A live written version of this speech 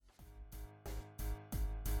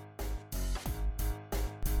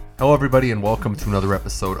Hello, everybody, and welcome to another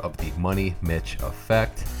episode of the Money Mitch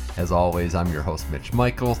Effect. As always, I'm your host, Mitch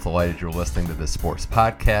Michaels. Delighted you're listening to this sports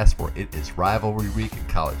podcast where it is rivalry week in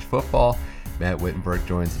college football. Matt Wittenberg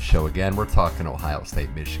joins the show again. We're talking Ohio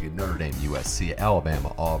State, Michigan, Notre Dame, USC,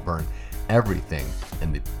 Alabama, Auburn, everything.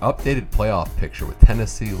 And the updated playoff picture with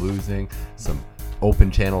Tennessee losing, some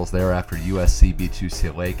open channels there after USC beat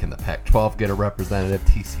UCLA. Can the Pac-12 get a representative?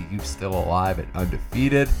 TCU still alive and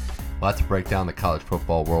undefeated. Lots to break down the college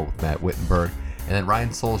football world with Matt Wittenberg. And then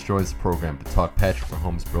Ryan Souls joins the program to talk Patrick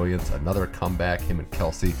Mahomes' brilliance, another comeback. Him and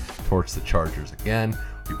Kelsey torch the Chargers again.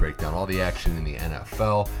 We break down all the action in the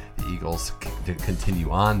NFL. The Eagles continue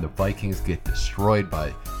on. The Vikings get destroyed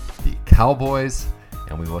by the Cowboys.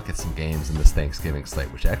 And we look at some games in this Thanksgiving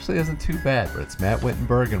slate, which actually isn't too bad. But it's Matt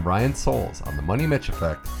Wittenberg and Ryan Souls on the Money Mitch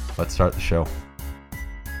Effect. Let's start the show.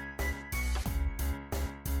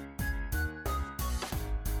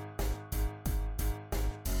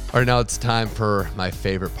 All right, now it's time for my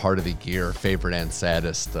favorite part of the year, favorite and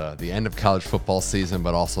saddest, the end of college football season,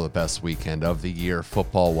 but also the best weekend of the year,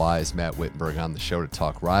 football-wise. Matt Wittenberg on the show to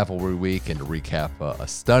talk rivalry week and to recap a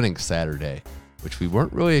stunning Saturday, which we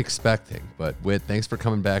weren't really expecting. But Whit, thanks for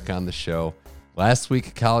coming back on the show. Last week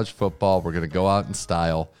of college football, we're going to go out in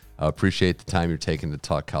style. Appreciate the time you're taking to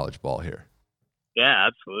talk college ball here. Yeah,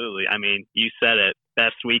 absolutely. I mean, you said it.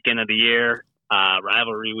 Best weekend of the year,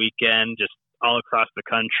 rivalry weekend, just all across the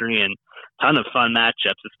country, and a ton of fun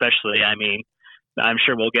matchups, especially, I mean, I'm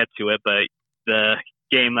sure we'll get to it, but the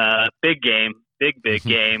game, big game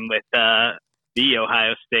with the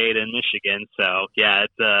Ohio State and Michigan. So, yeah,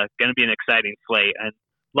 it's going to be an exciting slate. I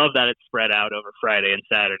love that it's spread out over Friday and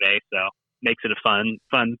Saturday, so makes it a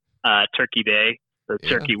fun turkey day. Or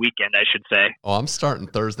turkey weekend, I should say. Oh, I'm starting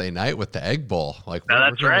Thursday night with the Egg Bowl. Like,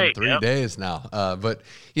 that's right. 3 days now. But,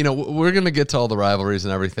 you know, we're going to get to all the rivalries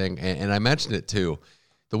and everything. And I mentioned it, too.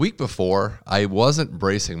 The week before, I wasn't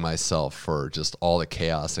bracing myself for just all the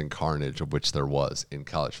chaos and carnage of which there was in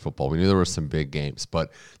college football. We knew there were some big games.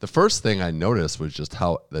 But the first thing I noticed was just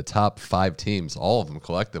how the top 5 teams, all of them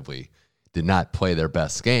collectively, did not play their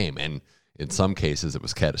best game. And in some cases, it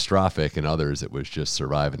was catastrophic. In others, it was just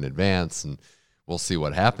survive and advance. And we'll see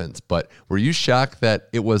what happens. But were you shocked that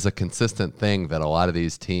it was a consistent thing that a lot of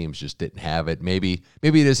these teams just didn't have it? Maybe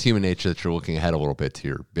it is human nature that you're looking ahead a little bit to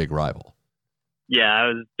your big rival. Yeah, I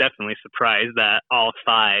was definitely surprised that all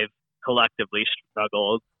 5 collectively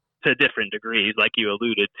struggled to different degrees, like you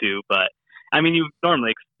alluded to. But, I mean, you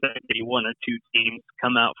normally expect maybe 1 or 2 teams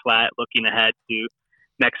come out flat looking ahead to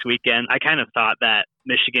next weekend. I kind of thought that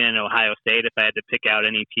Michigan and Ohio State, if I had to pick out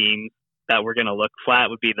any teams that we're going to look flat,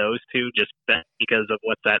 would be those 2, just because of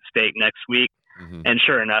what's at stake next week. Mm-hmm. And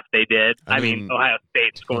sure enough, they did. I mean, Ohio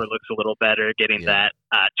State's score looks a little better, getting that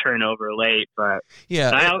turnover late. But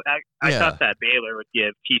I thought that Baylor would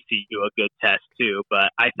give TCU a good test too.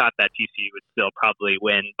 But I thought that TCU would still probably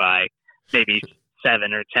win by maybe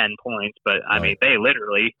 7 or 10 points. But I mean, they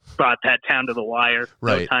literally brought that down to the wire,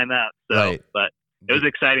 no timeout. So, but it was an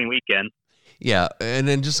exciting weekend. Yeah, and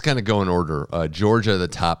then just kind of go in order. Georgia, the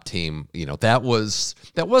top team, you know, that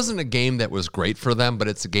wasn't a game that was great for them, but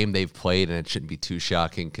it's a game they've played, and it shouldn't be too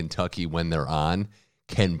shocking. Kentucky, when they're on,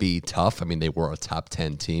 can be tough. I mean, they were a top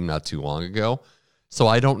 10 team not too long ago. So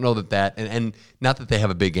I don't know that and not that they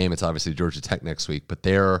have a big game. It's obviously Georgia Tech next week, but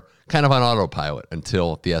they're kind of on autopilot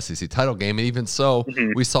until the SEC title game. And even so,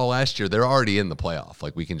 we saw last year, they're already in the playoff.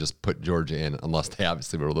 Like, we can just put Georgia in unless they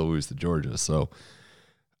obviously will lose to Georgia. So,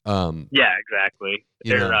 yeah, exactly.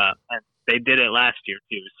 And they did it last year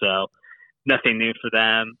too, so nothing new for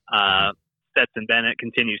them. Stetson Bennett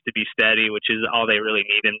continues to be steady, which is all they really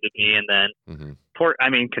need him to be. And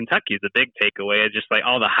then Kentucky's a big takeaway. It's just like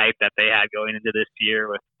all the hype that they had going into this year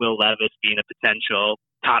with Will Levis being a potential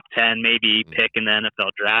top 10 maybe pick in the NFL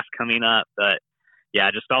draft coming up. But yeah,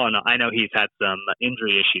 just all in all, I know he's had some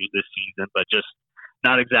injury issues this season, but just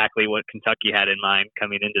not exactly what Kentucky had in mind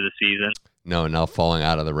coming into the season. No, now falling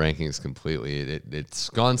out of the rankings completely. It's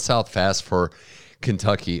gone south fast for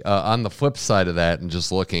Kentucky. On the flip side of that, and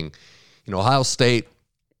just looking, you know, Ohio State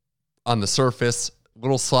on the surface, a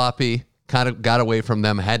little sloppy, kind of got away from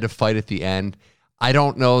them, had to fight at the end. I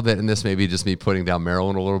don't know that, and this may be just me putting down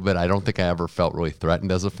Maryland a little bit, I don't think I ever felt really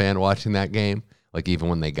threatened as a fan watching that game. Like, even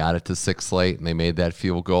when they got it to 6 late and they made that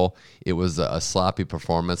field goal, it was a sloppy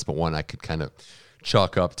performance, but one I could kind of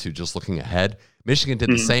chalk up to just looking ahead. Michigan did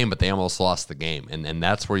the same, but they almost lost the game. And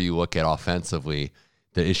that's where you look at offensively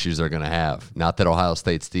the issues they're going to have. Not that Ohio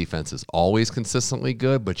State's defense is always consistently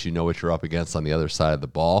good, but you know what you're up against on the other side of the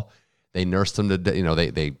ball. They nursed them to, you know,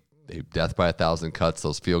 they death by 1,000 cuts,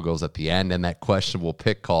 those field goals at the end, and that questionable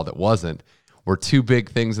pick call that wasn't were two big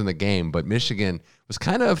things in the game. But Michigan was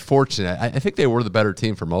kind of fortunate. I think they were the better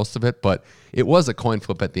team for most of it, but it was a coin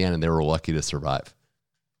flip at the end, and they were lucky to survive.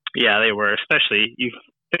 Yeah, they were, especially you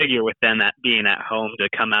figure with them at being at home to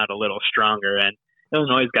come out a little stronger. And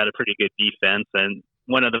Illinois got a pretty good defense, and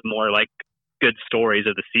one of the more like good stories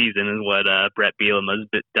of the season is what Brett Bielema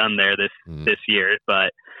has done there this year.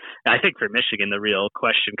 But I think for Michigan, the real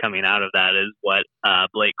question coming out of that is what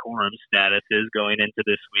Blake Corum's status is going into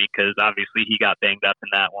this week, because obviously he got banged up in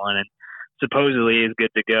that one and supposedly is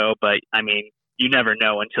good to go. But I mean, you never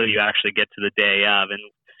know until you actually get to the day of and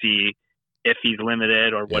see if he's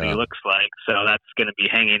limited or what he looks like. So that's going to be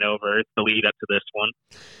hanging over the lead up to this one.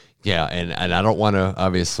 Yeah, and I don't want to,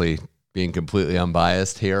 obviously, being completely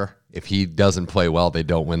unbiased here, if he doesn't play well, they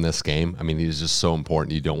don't win this game. I mean, he's just so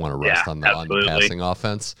important. You don't want to rest on the passing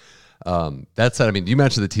offense. That said, I mean, you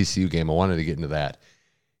mentioned the TCU game. I wanted to get into that.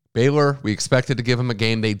 Baylor, we expected to give them a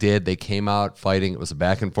game. They did. They came out fighting. It was a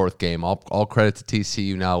back-and-forth game. All credit to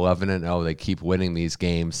TCU now, 11-0. They keep winning these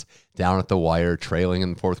games down at the wire, trailing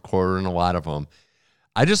in the fourth quarter in a lot of them.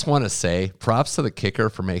 I just want to say props to the kicker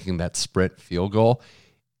for making that sprint field goal.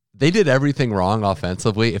 They did everything wrong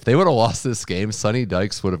offensively. If they would have lost this game, Sonny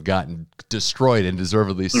Dykes would have gotten destroyed, and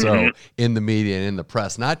deservedly so, in the media and in the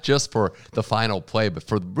press, not just for the final play, but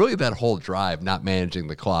for really that whole drive, not managing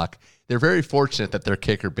the clock. They're very fortunate that their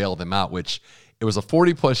kicker bailed them out, which it was a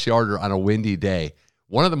 40-plus yarder on a windy day.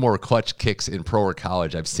 One of the more clutch kicks in pro or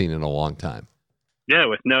college I've seen in a long time. Yeah,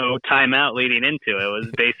 with no timeout leading into it. It was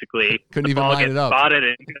basically couldn't the even ball line gets it up. Spotted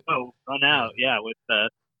and run out. Yeah, with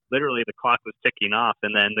literally the clock was ticking off,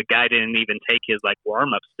 and then the guy didn't even take his like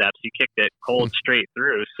warm-up steps. He kicked it cold straight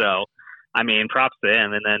through. So, I mean, props to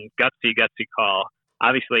him. And then gutsy call.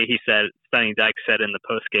 Obviously, Sonny Dykes said in the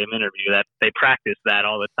post-game interview that they practice that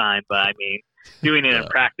all the time. But, I mean, doing it in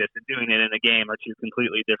practice and doing it in a game are two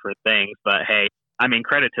completely different things. But, hey, I mean,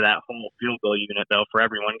 credit to that whole field goal unit, though, for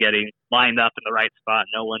everyone getting lined up in the right spot,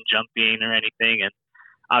 no one jumping or anything. And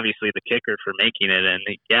obviously the kicker for making it. And,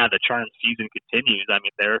 yeah, the charm season continues. I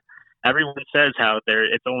mean, everyone says how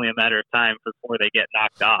it's only a matter of time before they get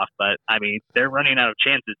knocked off. But, I mean, they're running out of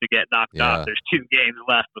chances to get knocked off. There's 2 games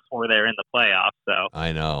left before they're in the playoffs. So,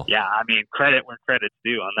 I know. Yeah, I mean, credit where credit's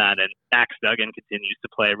due on that. And Max Duggan continues to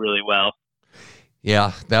play really well.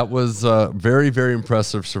 Yeah, that was very, very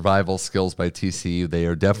impressive survival skills by TCU. They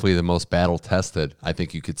are definitely the most battle-tested, I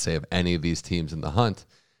think you could say, of any of these teams in the hunt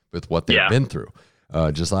with what they've been through.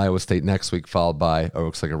 Just Iowa State next week, followed by, it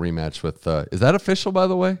looks like a rematch with, is that official, by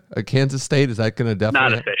the way? Kansas State? Is that going to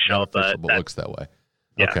definitely? Not official, but looks that way.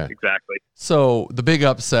 Yeah, okay. Exactly. So the big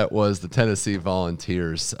upset was the Tennessee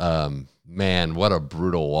Volunteers. Man, what a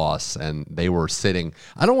brutal loss. And they were sitting,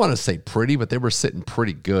 I don't want to say pretty, but they were sitting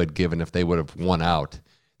pretty good, given if they would have won out.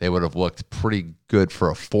 They would have looked pretty good for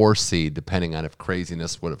a 4 seed, depending on if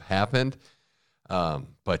craziness would have happened.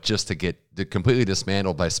 But just to get completely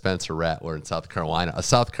dismantled by Spencer Rattler in South Carolina, a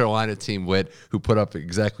South Carolina team who put up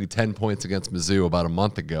exactly 10 points against Mizzou about a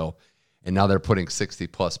month ago, and now they're putting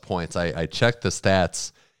 60-plus points. I checked the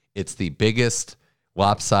stats. It's the biggest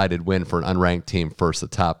lopsided win for an unranked team versus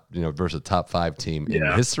a top 5 team in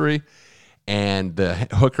history. And the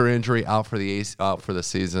Hooker injury out for the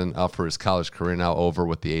season, out for his college career, now over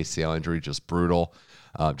with the ACL injury, just brutal.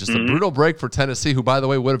 Just a brutal break for Tennessee, who, by the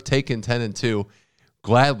way, would have taken 10-2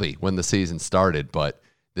 gladly when the season started, but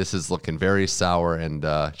this is looking very sour and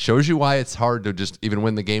shows you why it's hard to just even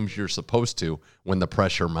win the games you're supposed to when the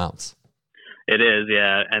pressure mounts. It is,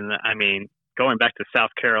 yeah. And I mean, going back to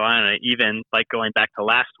South Carolina, even like going back to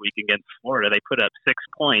last week against Florida, they put up 6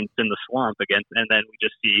 points in the swamp and then we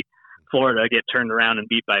just see Florida get turned around and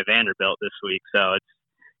beat by Vanderbilt this week. So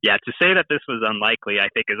to say that this was unlikely, I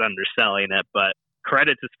think is underselling it, but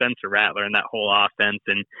credit to Spencer Rattler and that whole offense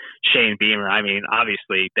and Shane Beamer. I mean,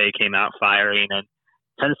 obviously they came out firing, and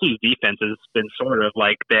Tennessee's defense has been sort of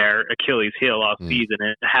like their Achilles heel all season.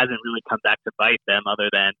 And it hasn't really come back to bite them other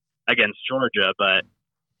than against Georgia, but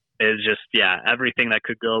it's just, everything that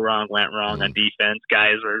could go wrong went wrong on defense.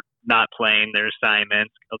 Guys were not playing their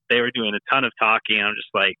assignments. They were doing a ton of talking. I'm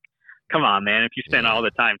just like, come on, man. If you spend all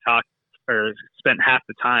the time talking or spent half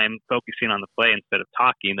the time focusing on the play instead of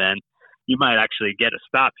talking, then you might actually get a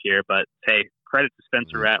stop here. But hey, credit to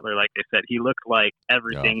Spencer Rattler. Like I said, he looked like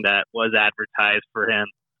everything that was advertised for him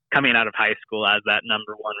coming out of high school as that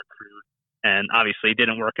number 1 recruit. And obviously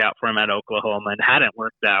didn't work out for him at Oklahoma and hadn't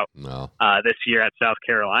worked out this year at South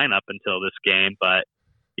Carolina up until this game. But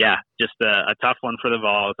just a tough one for the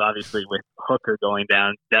Vols. Obviously with Hooker going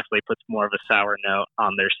down, definitely puts more of a sour note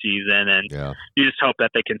on their season. And you just hope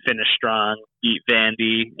that they can finish strong, beat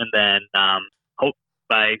Vandy, and then hope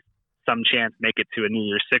by some chance make it to a New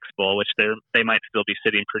Year's Six bowl, which they might still be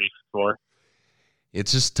sitting pretty for.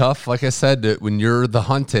 It's just tough. Like I said, when you're the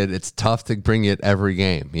hunted, it's tough to bring it every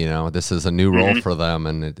game. This is a new role for them,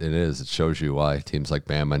 and it is. It shows you why teams like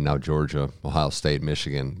Bama and now Georgia, Ohio State,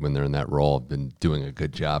 Michigan, when they're in that role, have been doing a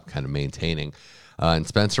good job kind of maintaining. And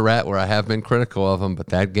Spencer Rattler, I have been critical of him, but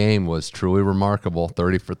that game was truly remarkable.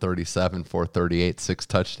 30 for 37, 438, 6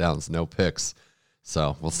 touchdowns, no picks.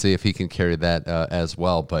 So we'll see if he can carry that as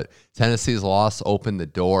well. But Tennessee's loss opened the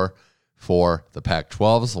door for the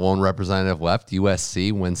Pac-12's lone representative left.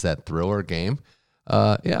 USC wins that thriller game.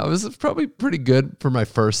 It was probably pretty good for my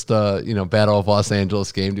first, Battle of Los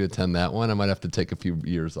Angeles game to attend that one. I might have to take a few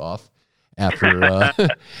years off after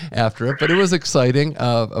it, but it was exciting.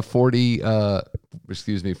 A 40,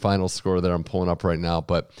 final score that I'm pulling up right now,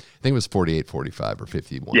 but I think it was 48-45 or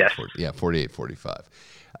 51. Yes. 48-45.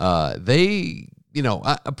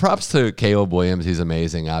 Props to Caleb Williams. He's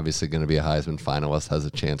amazing. Obviously going to be a Heisman finalist, has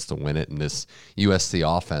a chance to win it in this USC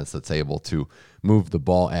offense that's able to move the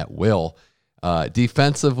ball at will.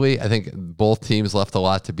 Defensively, I think both teams left a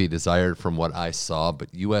lot to be desired from what I saw,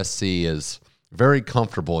 but USC is very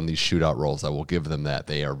comfortable in these shootout roles. I will give them that.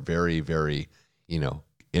 They are very, very,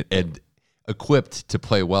 equipped to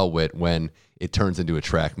play well with when it turns into a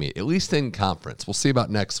track meet, at least in conference. We'll see about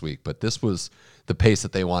next week, but this was the pace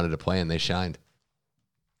that they wanted to play, and they shined.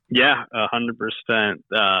 Yeah, 100%.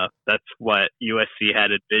 That's what USC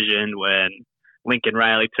had envisioned when Lincoln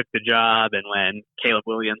Riley took the job and when Caleb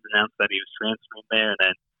Williams announced that he was transferring there, and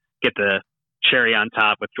then get the cherry on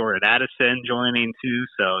top with Jordan Addison joining too.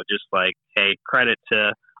 So just credit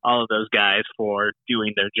to all of those guys for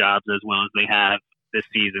doing their jobs as well as they have this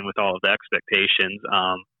season with all of the expectations.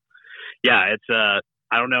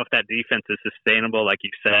 I don't know if that defense is sustainable, like you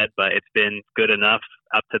said, but it's been good enough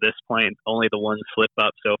up to this point. Only the one slip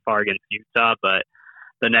up so far against Utah, but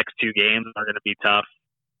the next 2 games are going to be tough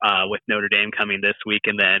with Notre Dame coming this week,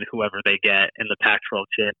 and then whoever they get in the Pac-12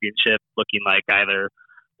 championship looking like either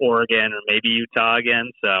Oregon or maybe Utah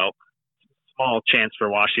again. So small chance for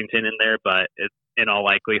Washington in there, but it's in all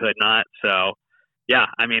likelihood not. So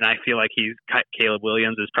I feel like Caleb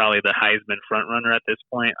Williams is probably the Heisman frontrunner at this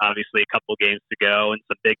point. Obviously, a couple games to go and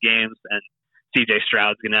some big games, and C.J.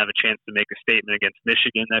 Stroud's going to have a chance to make a statement against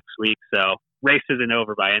Michigan next week. So race isn't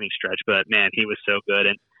over by any stretch, but man, he was so good.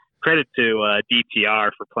 And credit to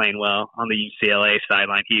DTR for playing well on the UCLA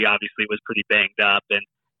sideline. He obviously was pretty banged up and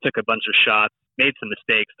took a bunch of shots, made some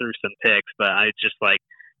mistakes, threw some picks, but I just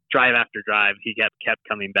drive after drive, he kept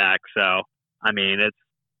coming back. So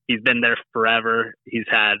he's been there forever. He's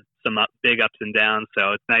had some big ups and downs,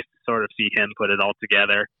 so it's nice to sort of see him put it all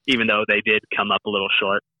together, even though they did come up a little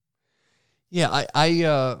short. Yeah,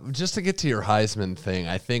 I just to get to your Heisman thing,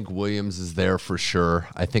 I think Williams is there for sure.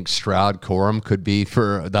 I think Stroud, Corum could be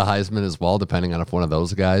for the Heisman as well, depending on if one of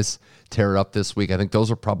those guys tear it up this week. I think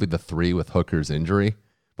those are probably the 3 with Hooker's injury.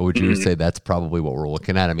 But would you say that's probably what we're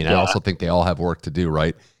looking at? I also think they all have work to do,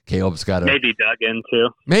 right? Caleb's got to... Maybe Duggan, too.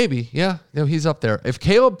 Maybe, yeah. He's up there. If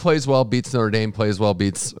Caleb plays well, beats Notre Dame, plays well,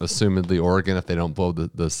 beats, assumedly, Oregon, if they don't blow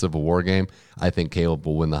the Civil War game, I think Caleb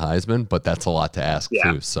will win the Heisman, but that's a lot to ask,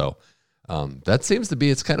 too. So that seems to be...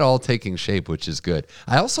 It's kind of all taking shape, which is good.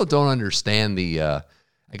 I also don't understand I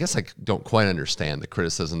guess I don't quite understand the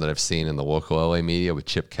criticism that I've seen in the local LA media with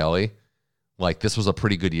Chip Kelly. This was a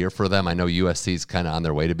pretty good year for them. I know USC's kind of on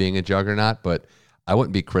their way to being a juggernaut, but I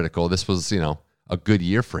wouldn't be critical. This was, a good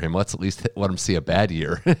year for him. Let's at least let him see a bad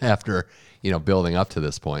year after, building up to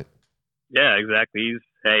this point. Yeah, exactly.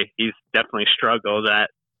 He's definitely struggled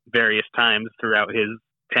at various times throughout his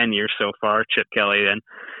tenure so far, Chip Kelly. And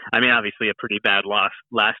obviously a pretty bad loss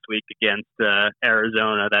last week against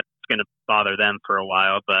Arizona. That's going to bother them for a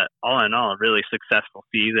while, but all in all, a really successful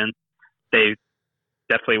season. They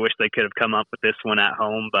definitely wish they could have come up with this one at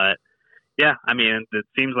home, but yeah, it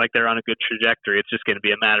seems like they're on a good trajectory. It's just going to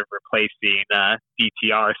be a matter of replacing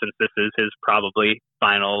DTR, since this is his probably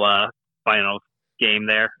final game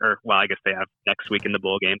there. Or, well, I guess they have next week in the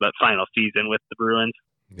bowl game, but final season with the Bruins.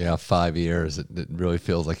 Yeah, 5 years. It really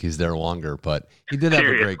feels like he's there longer, but he did have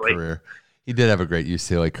a great career. He did have a great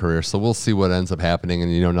UCLA career, so we'll see what ends up happening,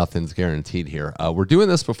 and nothing's guaranteed here. We're doing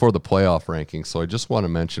this before the playoff rankings, so I just want to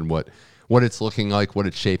mention what it's looking like, what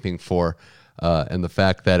it's shaping for. And the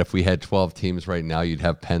fact that if we had 12 teams right now, you'd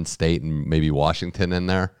have Penn State and maybe Washington in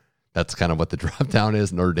there. That's kind of what the drop down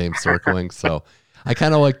is, Notre Dame circling. So I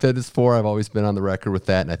kind of like that it's 4. I've always been on the record with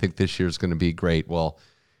that, and I think this year is going to be great. Well,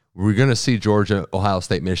 we're going to see Georgia, Ohio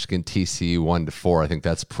State, Michigan, TCU 1-4. I think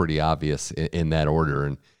that's pretty obvious in that order.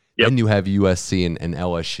 And then you have USC and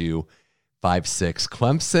LSU 5-6.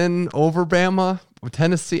 Clemson over Bama,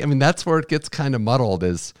 Tennessee. That's where it gets kind of muddled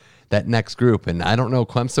is that next group. And I don't know,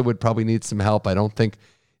 Clemson would probably need some help. I don't think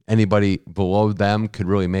anybody below them could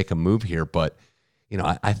really make a move here, but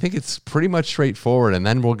I think it's pretty much straightforward. And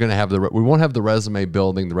then we're going to have we won't have the resume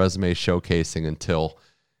building, the resume showcasing until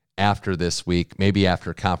after this week, maybe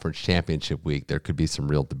after conference championship week. There could be some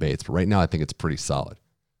real debates, but right now I think it's pretty solid.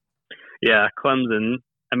 Yeah, Clemson.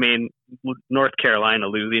 I mean, North Carolina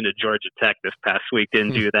losing to Georgia Tech this past week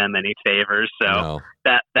didn't do them any favors. So No.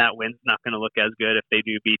 that win's not going to look as good if they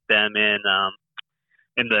do beat them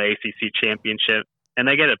in the ACC championship. And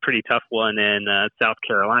they get a pretty tough one in South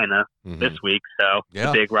Carolina this week. So it's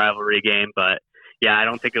a big rivalry game. But, yeah, I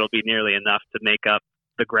don't think it'll be nearly enough to make up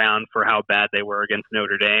the ground for how bad they were against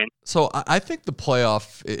Notre Dame. So I think the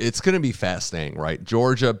playoff, it's going to be fascinating, right?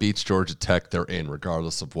 Georgia beats Georgia Tech, they're in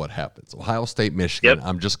regardless of what happens. Ohio State, Michigan,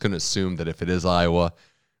 I'm just going to assume that if it is Iowa,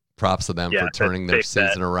 props to them for turning their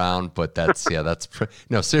season around. But that's,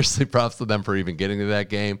 seriously, props to them for even getting to that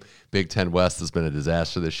game. Big Ten West has been a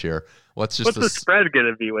disaster this year. What's the spread going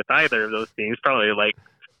to be with either of those teams? Probably like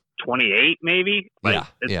 28 maybe.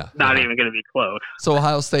 It's not even going to be close. So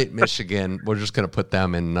Ohio State, Michigan, we're just going to put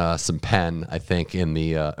them in some pen, I think, in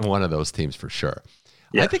one of those teams for sure.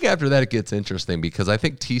 I think after that it gets interesting because I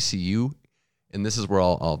think TCU, and this is where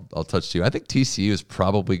I'll touch to you, I think TCU is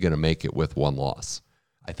probably going to make it with one loss.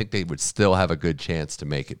 I think they would still have a good chance to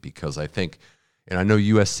make it because I think, and I know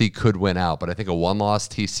USC could win out, but I think a one-loss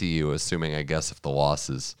TCU, assuming, I guess, if the loss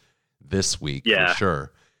is this week for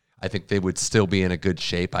sure, I think they would still be in a good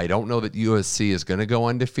shape. I don't know that USC is going to go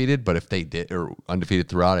undefeated, but if they did, or undefeated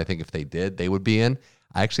throughout, I think if they did, they would be in.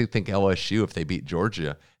 I actually think LSU, if they beat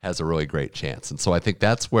Georgia, has a really great chance. And so I think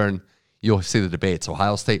that's when you'll see the debates.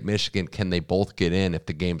 Ohio State, Michigan, can they both get in if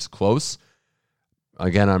the game's close?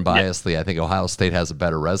 Again, unbiasedly, I think Ohio State has a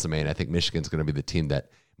better resume, and I think Michigan's going to be the team that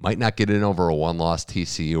might not get in over a one-loss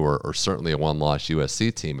TCU or certainly a one-loss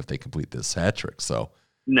USC team if they complete this hat trick. So,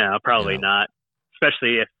 no, probably not.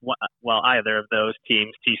 Especially if, either of those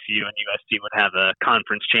teams, TCU and USC, would have a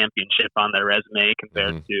conference championship on their resume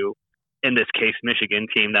compared to, in this case, Michigan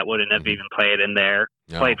team that wouldn't have even played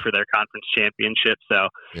for their conference championship. So,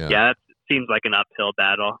 that seems like an uphill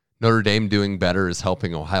battle. Notre Dame doing better is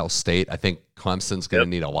helping Ohio State. I think Clemson's going to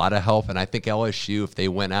need a lot of help, and I think LSU, if they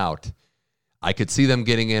win out, I could see them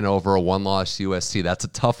getting in over a one-loss USC. That's a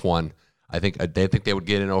tough one. I think they would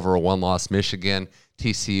get in over a one-loss Michigan.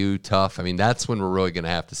 TCU, tough. I mean, that's when we're really going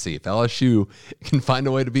to have to see. If LSU can find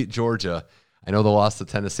a way to beat Georgia, I know the loss to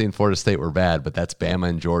Tennessee and Florida State were bad, but that's Bama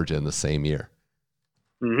and Georgia in the same year.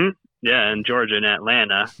 Mm-hmm. Yeah, and Georgia and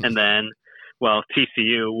Atlanta. And then,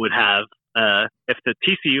 TCU would have, if the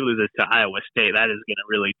TCU loses to Iowa State, that is going to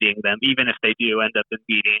really ding them, even if they do end up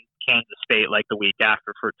beating Kansas State like the week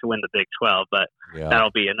after to win the Big 12. But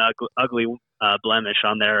that'll be an ugly blemish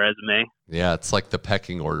on their resume. Yeah, it's like the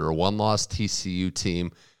pecking order. A one-loss TCU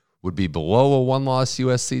team would be below a one-loss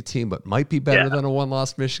USC team, but might be better than a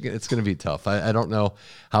one-loss Michigan. It's going to be tough. I don't know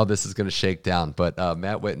how this is going to shake down. But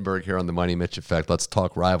Matt Wittenberg here on the Money Mitch Effect. Let's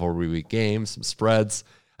talk rivalry week games, some spreads.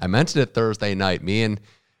 I mentioned it Thursday night. Me and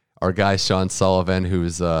our guy Sean Sullivan,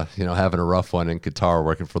 who's having a rough one in Qatar,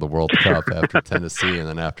 working for the World Cup after Tennessee, and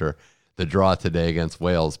then after the draw today against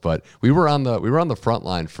Wales. But we were on the front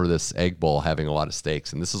line for this Egg Bowl, having a lot of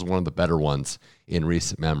stakes, and this is one of the better ones in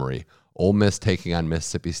recent memory. Ole Miss taking on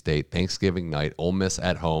Mississippi State, Thanksgiving night. Ole Miss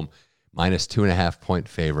at home, minus 2.5-point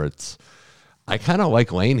favorites. I kind of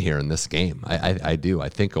like Lane here in this game. I do. I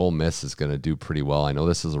think Ole Miss is going to do pretty well. I know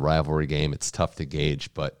this is a rivalry game. It's tough to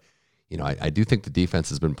gauge, but I do think the defense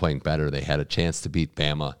has been playing better. They had a chance to beat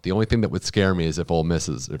Bama. The only thing that would scare me is if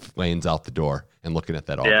if Lane's out the door and looking at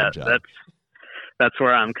that offense job. That's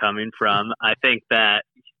where I'm coming from. I think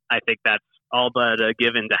that's all but a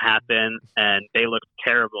given to happen, and they looked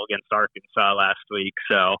terrible against Arkansas last week.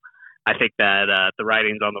 So I think that the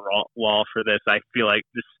writing's on the wall for this. I feel like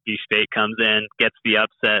Mississippi State comes in, gets the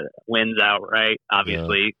upset, wins outright.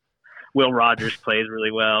 Obviously. Yeah. Will Rogers plays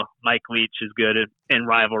really well. Mike Leach is good in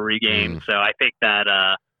rivalry games. So I think that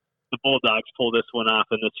the Bulldogs pull this one off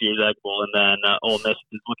in this year's Egg Bowl, and then Ole Miss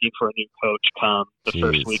is looking for a new coach come the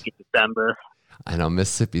first week of December. I know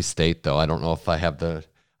Mississippi State, though. I don't know if I have the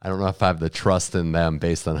trust in them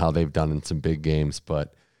based on how they've done in some big games,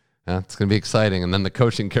 but it's going to be exciting. And then the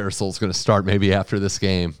coaching carousel is going to start maybe after this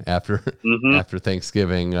game, after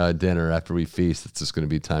Thanksgiving dinner, after we feast. It's just going to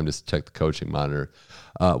be time to check the coaching monitor.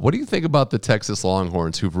 What do you think about the Texas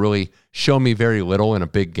Longhorns, who've really shown me very little in a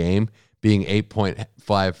big game, being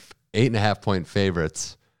 8.5-point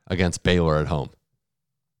favorites against Baylor at home?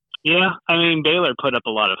 Yeah, I mean, Baylor put up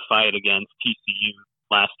a lot of fight against TCU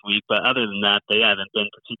last week, but other than that, they haven't been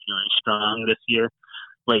particularly strong this year.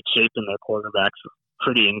 Blake Shapen, their quarterback's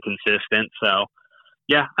pretty inconsistent. So,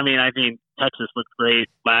 yeah, I mean, Texas looked great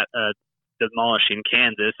demolishing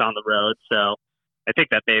Kansas on the road. So I think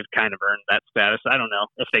that they've kind of earned that status. I don't know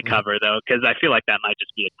if they cover, though, because I feel like that might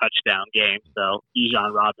just be a touchdown game. So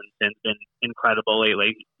Bijan Robinson's been incredible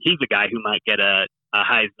lately. He's a guy who might get a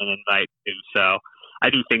Heisman invite, too. So I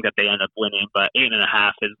do think that they end up winning, but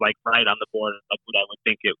 8.5 is like right on the board of what I would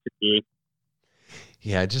think it could be.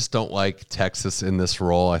 Yeah, I just don't like Texas in this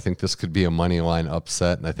role. I think this could be a money line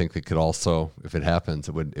upset, and I think it could also, if it happens,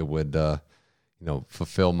 it would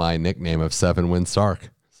fulfill my nickname of 7-win Sark.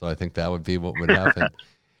 So I think that would be what would happen.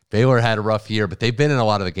 Baylor had a rough year, but they've been in a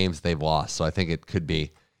lot of the games they've lost. So I think it could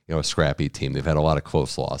be, a scrappy team. They've had a lot of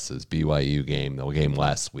close losses. BYU game, the game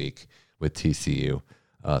last week with TCU.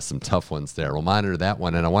 Some tough ones there. We'll monitor that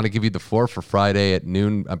one. And I want to give you the floor for Friday at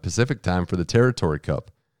noon Pacific time for the Territorial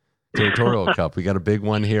Cup. We got a big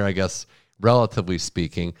one here, I guess, relatively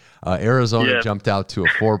speaking. Arizona jumped out to a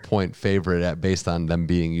 4-point favorite based on them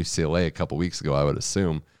beating UCLA a couple weeks ago, I would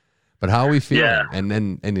assume. But how are we feeling? Yeah.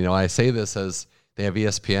 And I say this as they have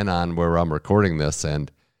ESPN on where I'm recording this,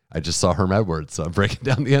 and I just saw Herm Edwards breaking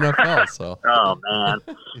down the NFL. So, oh man,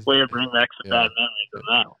 way to bring back some bad memories of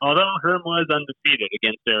that. Although Herm was undefeated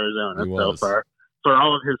against Arizona so far, for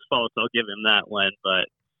all of his faults, I'll give him that one. But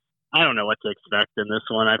I don't know what to expect in this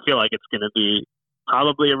one. I feel like it's going to be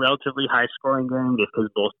probably a relatively high-scoring game just because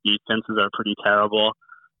both defenses are pretty terrible.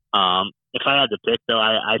 If I had to pick, though,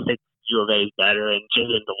 I think U of A is better, and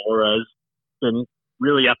Jalen Delora's been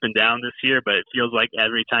really up and down this year, but it feels like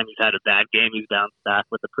every time he's had a bad game, he's bounced back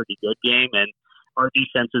with a pretty good game, and our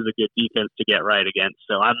defense is a good defense to get right against.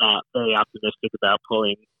 So I'm not very optimistic about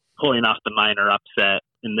pulling off the minor upset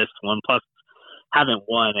in this one. Plus, haven't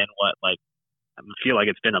won in I feel like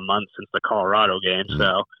it's been a month since the Colorado game,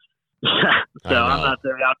 so I'm not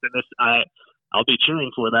very optimistic. I'll be cheering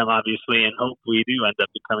for them, obviously, and hope we do end up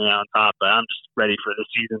coming out on top. But I'm just ready for the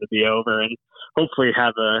season to be over and hopefully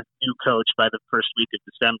have a new coach by the first week of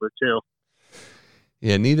December, too.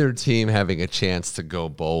 Yeah, neither team having a chance to go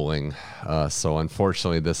bowling. So,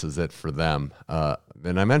 unfortunately, this is it for them.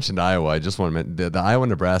 And I mentioned Iowa. I just want to mention the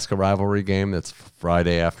Iowa-Nebraska rivalry game that's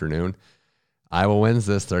Friday afternoon. Iowa wins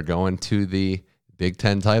this. They're going to the Big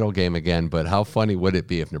Ten title game again, but how funny would it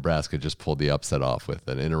be if Nebraska just pulled the upset off with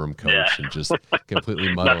an interim coach and just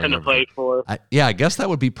completely muddling nothing to play for? I guess that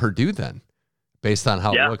would be Purdue then, based on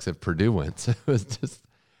how it looks if Purdue wins. It was just,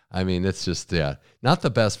 it's just, not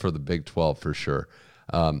the best for the Big 12 for sure.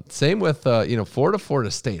 Same with,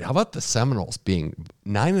 Florida State. How about the Seminoles being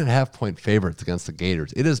 9.5-point favorites against the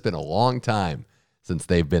Gators? It has been a long time since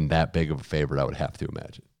they've been that big of a favorite, I would have to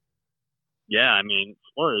imagine. Yeah,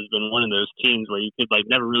 Florida's been one of those teams where you could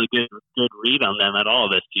never really get a good read on them at all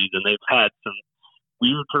this season. They've had some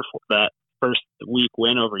weird that first week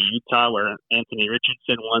win over Utah where Anthony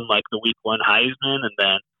Richardson won the week 1 Heisman, and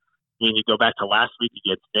then you go back to last week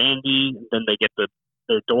against Vandy, and then they get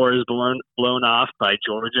their doors blown off by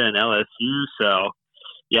Georgia and LSU. So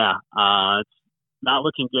yeah, it's not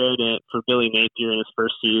looking good for Billy Napier in his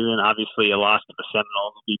first season. Obviously, a loss to the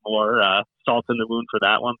Seminoles will be more salt in the wound for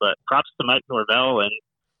that one. But props to Mike Norvell and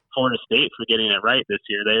Florida State for getting it right this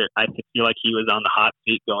year. I feel like he was on the hot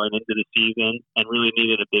seat going into the season and really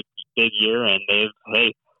needed a big year, and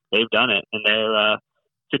they've done it, and they're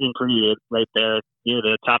sitting pretty right there near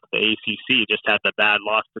the top of the ACC. Just had the bad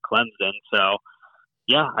loss to Clemson, so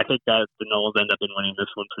yeah, I think that the Noles end up winning this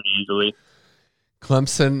one pretty easily.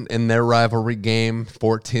 Clemson in their rivalry game,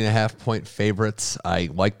 14.5-point favorites. I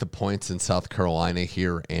like the points in South Carolina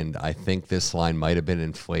here, and I think this line might have been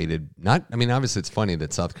inflated. Obviously it's funny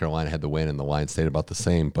that South Carolina had the win and the line stayed about the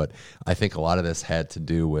same, but I think a lot of this had to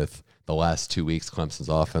do with the last 2 weeks Clemson's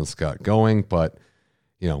offense got going, but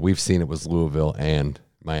we've seen it was Louisville and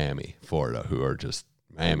Miami, Florida,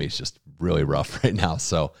 Miami's just really rough right now.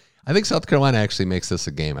 So I think South Carolina actually makes this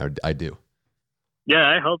a game. I do. Yeah,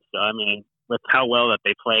 I hope so. With how well that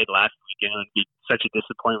they played last weekend, it would be such a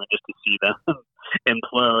disappointment just to see them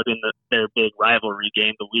implode in their big rivalry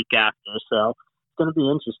game the week after. So it's going to be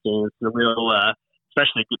interesting. It's a real,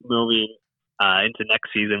 especially moving into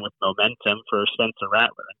next season with momentum for Spencer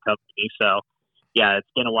Rattler and company. So yeah,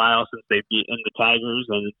 it's been a while since they've beaten the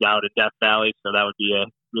Tigers and it's out at Death Valley. So that would be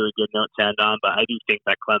a really good note to end on. But I do think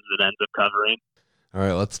that Clemson ends up covering. All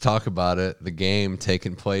right, let's talk about it. The game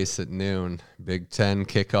taking place at noon. Big Ten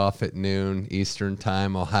kickoff at noon, Eastern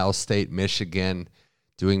time. Ohio State, Michigan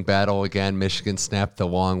doing battle again. Michigan snapped the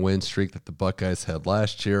long win streak that the Buckeyes had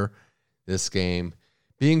last year. This game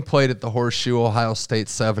being played at the Horseshoe. Ohio State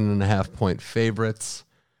 7.5-point favorites.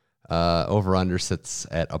 Over-under sits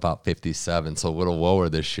at about 57, so a little lower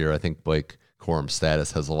this year. I think Blake Corum's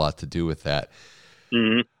status has a lot to do with that.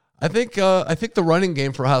 Mm-hmm. I think the running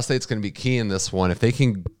game for Ohio State's going to be key in this one. If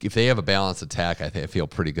they have a balanced attack, I feel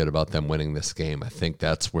pretty good about them winning this game. I think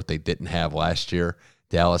that's what they didn't have last year.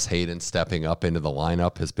 Dallas Hayden stepping up into the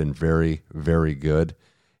lineup has been very, very good,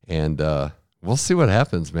 and we'll see what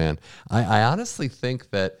happens, man. I honestly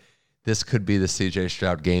think that this could be the C.J.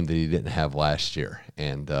 Stroud game that he didn't have last year,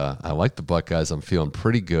 and I like the Buckeyes. I'm feeling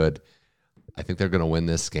pretty good. I think they're going to win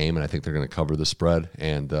this game, and I think they're going to cover the spread,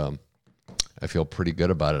 and I feel pretty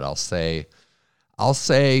good about it. I'll say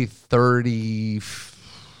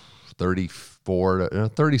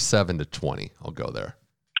 37-20. I'll go there.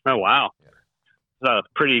 Oh, wow. It's a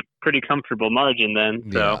pretty comfortable margin then.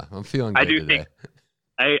 So yeah, I'm feeling good today.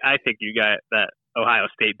 I think you got that Ohio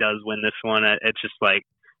State does win this one. It's just like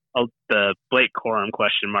the Blake Corum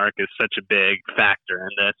question mark is such a big factor in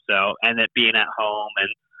this. So, and it being at home and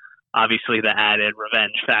obviously the added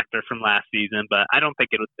revenge factor from last season, but I don't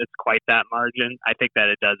think it's quite that margin. I think that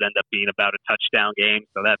it does end up being about a touchdown game.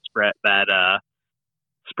 So that spread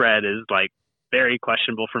is like very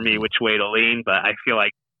questionable for me which way to lean, but I feel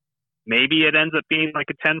like maybe it ends up being like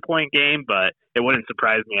a 10-point game, but it wouldn't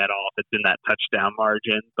surprise me at all if it's in that touchdown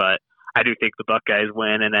margin. But I do think the Buckeyes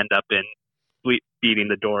win and end up in beating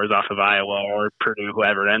the doors off of Iowa or Purdue,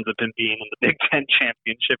 whoever it ends up in being in the Big Ten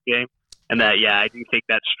championship game. And that, yeah, I do think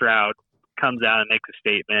that Stroud comes out and makes a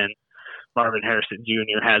statement. Marvin Harrison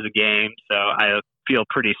Jr. has a game, so I feel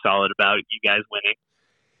pretty solid about you guys winning.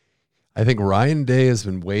 I think Ryan Day has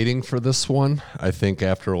been waiting for this one. I think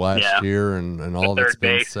after last year and all that's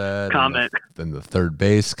been said, comment. And the third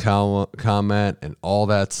base comment and all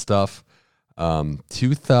that stuff.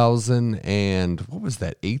 2000 and what was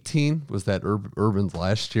that? 18 was that Urban's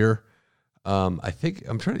last year?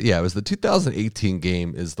 It was the 2018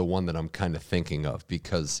 game is the one that I'm kind of thinking of,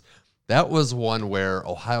 because that was one where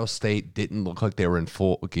Ohio State didn't look like they were in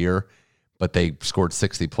full gear, but they scored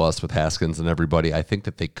 60 plus with Haskins and everybody. I think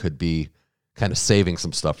that they could be kind of saving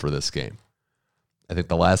some stuff for this game. I think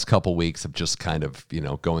the last couple weeks of just kind of,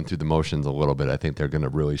 going through the motions a little bit, I think they're going to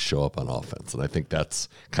really show up on offense. And I think that's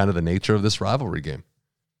kind of the nature of this rivalry game.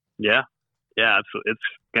 Yeah. Yeah. It's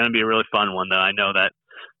going to be a really fun one, though. I know that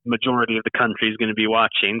majority of the country is going to be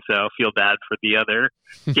watching, so I feel bad for the other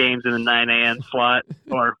games in the 9 a.m. slot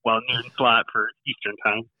or noon slot for Eastern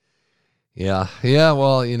time. Yeah.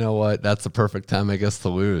 Well, you know what? That's the perfect time, I guess, to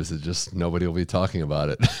lose. It's just nobody will be talking about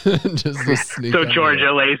it. So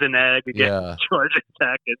Georgia lays an egg against Georgia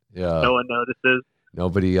Tech, and no one notices.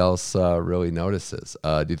 Nobody else really notices.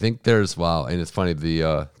 Do you think there's and it's funny,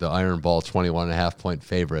 the Iron Ball 21.5-point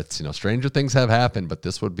favorites. Stranger things have happened, but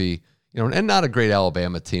this would be. And not a great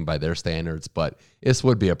Alabama team by their standards, but this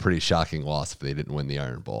would be a pretty shocking loss if they didn't win the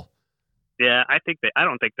Iron Bowl. Yeah, I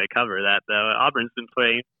don't think they cover that, though. Auburn's been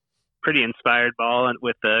playing pretty inspired ball, and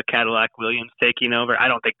with the Cadillac Williams taking over, I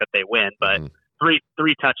don't think that they win, but three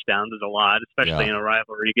touchdowns is a lot, especially in a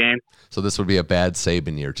rivalry game. So this would be a bad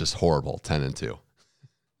Saban year, just horrible, 10-2.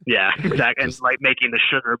 Yeah, exactly. And like making the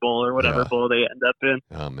Sugar Bowl or whatever bowl they end up in.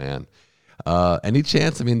 Oh, man. Any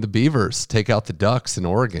chance? The Beavers take out the Ducks in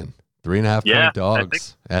Oregon. 3.5-point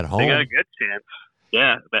dogs at home. They got a good chance.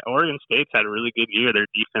 Yeah, but Oregon State's had a really good year. Their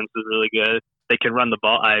defense is really good. They can run the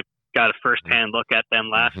ball. I got a first-hand look at them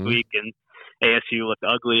last week, and ASU looked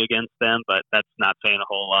ugly against them, but that's not saying a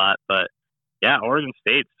whole lot. But, yeah, Oregon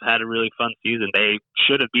State's had a really fun season. They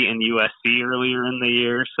should have beaten USC earlier in the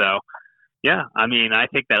year. So, yeah, I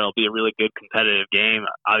think that'll be a really good competitive game.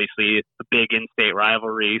 Obviously, it's a big in-state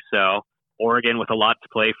rivalry, so Oregon with a lot to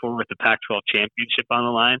play for with the Pac-12 championship on the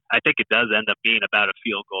line. I think it does end up being about a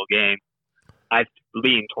field goal game. I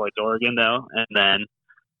lean towards Oregon, though, and then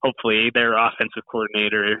hopefully their offensive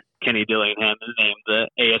coordinator, Kenny Dillingham, is named the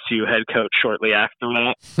ASU head coach shortly after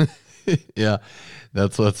that. Yeah,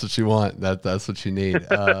 that's what you want. That's what you need.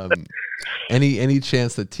 Any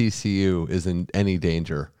chance that TCU is in any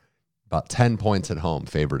danger? About 10 points at home,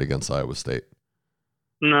 favored against Iowa State.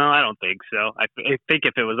 No, I don't think so. I think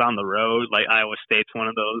if it was on the road, like Iowa State's one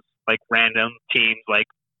of those like random teams, like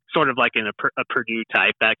sort of like in a Purdue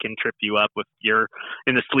type that can trip you up if you're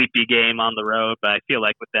in a sleepy game on the road. But I feel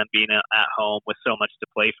like with them being at home with so much to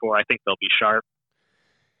play for, I think they'll be sharp.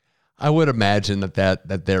 I would imagine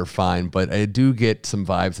that they're fine, but I do get some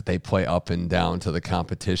vibes that they play up and down to the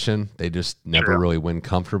competition. They just never really win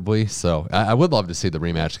comfortably. So I would love to see the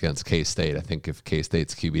rematch against K-State. I think if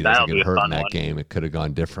K-State's QB doesn't get hurt in that game, it could have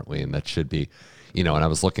gone differently, and that should be, and I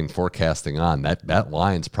was forecasting on that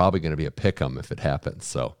line's probably going to be a pick 'em if it happens.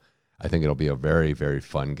 So I think it'll be a very, very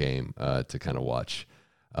fun game to kind of watch.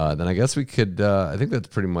 Then I guess we could. I think that's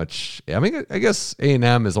pretty much. I guess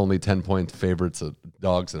A&M is only 10-point favorites of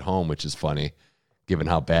dogs at home, which is funny, given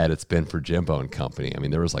how bad it's been for Jimbo and company. I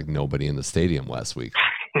mean, there was like nobody in the stadium last week.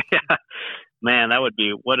 Yeah. Man, that would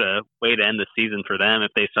be what a way to end the season for them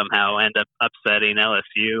if they somehow end up upsetting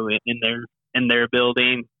LSU in their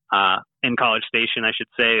building, in College Station, I should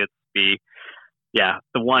say. It'd be,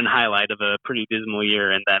 the one highlight of a pretty dismal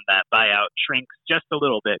year, and then that buyout shrinks just a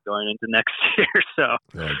little bit going into next year. So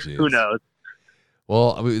who knows?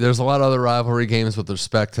 Well, I mean, there's a lot of other rivalry games with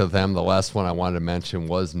respect to them. The last one I wanted to mention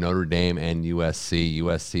was Notre Dame and USC.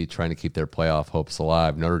 USC trying to keep their playoff hopes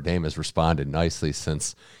alive. Notre Dame has responded nicely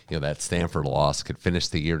since that Stanford loss. Could finish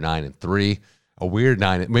the year 9-3, a weird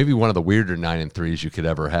 9, maybe one of the weirder 9-3s you could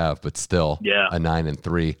ever have, but still a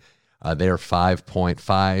 9-3. They are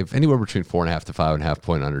 5.5, anywhere between 4.5 to 5.5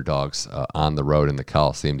 point underdogs on the road in the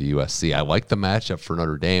Coliseum to USC. I like the matchup for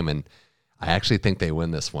Notre Dame, and I actually think they win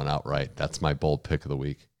this one outright. That's my bold pick of the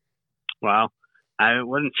week. Wow. It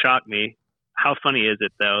wouldn't shock me. How funny is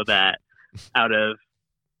it, though, that out of,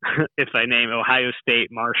 if I name Ohio State,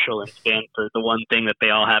 Marshall, and Stanford, the one thing that they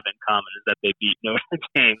all have in common is that they beat Notre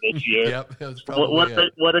Dame this year. Yep.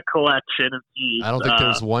 What a collection of teams. I don't think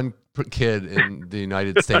there's one kid in the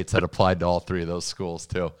United States that applied to all three of those schools,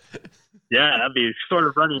 too. Yeah, that'd be sort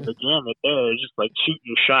of running the gamut there. It's just like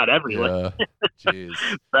shooting a shot everywhere. Yeah, jeez.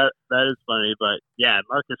 that is funny. But, yeah,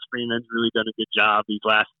 Marcus Freeman's really done a good job these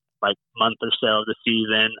last, month or so of the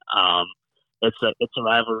season. It's a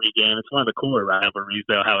rivalry game. It's one of the cooler rivalries,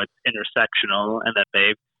 though, how it's intersectional and that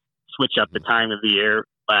they switch up the time of the year.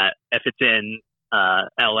 But if it's in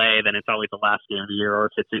L.A., then it's always the last game of the year. Or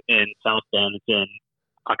if it's in South Bend, it's in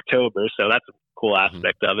October. So that's a cool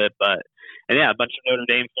aspect of it. And a bunch of Notre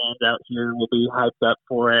Dame fans out here will be hyped up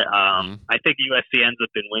for it. I think USC ends up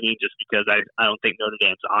in winning just because I don't think Notre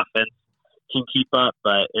Dame's offense can keep up,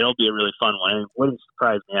 but it'll be a really fun one. It wouldn't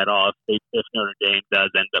surprise me at all if Notre Dame does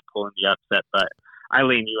end up pulling the upset, but I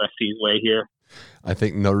lean USC's way here. I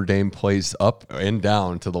think Notre Dame plays up and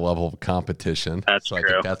down to the level of competition. That's true. I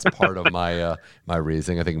think that's part of my my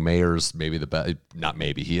reasoning. I think Mayer's maybe the best, not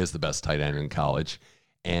maybe, he is the best tight end in college.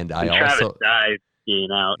 And Travis Dye being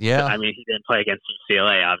out. Yeah. I mean, he didn't play against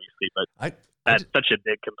UCLA, obviously, but that's such a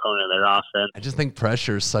big component of their offense. I just think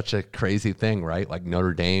pressure is such a crazy thing, right? Like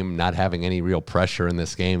Notre Dame not having any real pressure in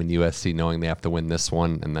this game, and USC knowing they have to win this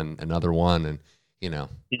one and then another one, and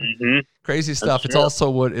crazy stuff. It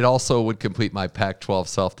also would complete my Pac-12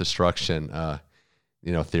 self-destruction,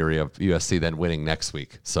 theory of USC then winning next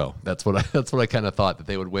week. So that's what I kind of thought, that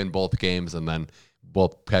they would win both games and then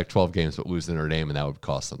both Pac-12 games, but lose to Notre Dame, and that would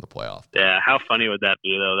cost them the playoff. Yeah, how funny would that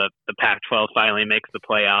be, though, that the Pac-12 finally makes the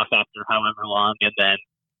playoff after however long, and then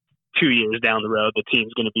 2 years down the road, the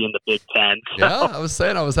team's going to be in the Big Ten. So. Yeah, I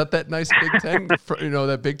was at that nice Big Ten,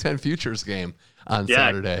 that Big Ten Futures game on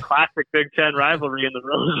Saturday. Classic Big Ten rivalry in the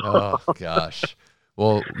Rose Bowl. Oh, gosh.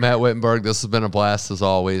 Well, Matt Wittenberg, this has been a blast as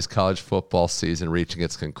always. College football season reaching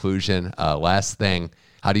its conclusion. Last thing,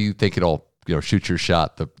 how do you think it'll shoot your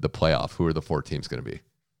shot, the playoff? Who are the 4 teams going to be?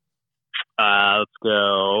 Let's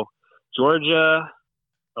go Georgia,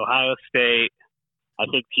 Ohio State. I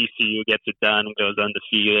think TCU gets it done and goes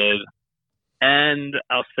undefeated. And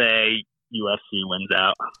I'll say USC wins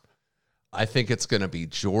out. I think it's going to be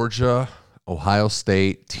Georgia, Ohio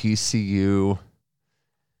State, TCU.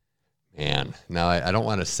 Man, now I don't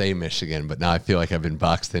want to say Michigan, but now I feel like I've been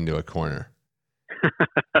boxed into a corner.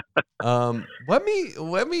 Let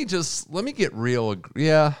me get real.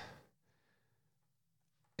 Yeah,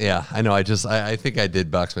 I know. I think I did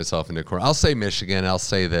box myself into a corner. I'll say Michigan. I'll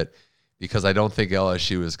say that because I don't think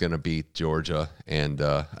LSU is going to beat Georgia, and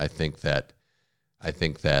I think that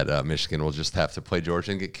Michigan will just have to play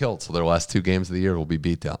Georgia and get killed. So their last 2 games of the year will be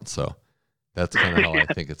beat down. So that's kind of how I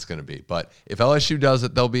think it's going to be. But if LSU does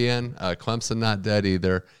it, they'll be in. Clemson not dead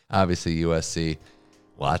either. Obviously USC.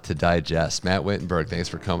 A lot to digest. Matt Wittenberg, thanks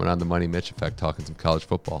for coming on the Money Mitch Effect, talking some college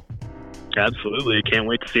football. Absolutely. Can't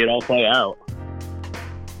wait to see it all play out.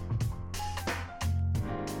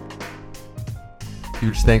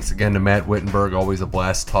 Huge thanks again to Matt Wittenberg. Always a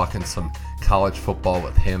blast talking some college football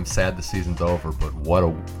with him. Sad the season's over, but what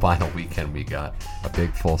a final weekend we got. A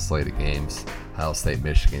big full slate of games. Ohio State,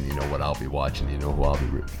 Michigan, you know what I'll be watching. You know who I'll be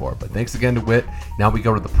rooting for. But thanks again to Witt. Now we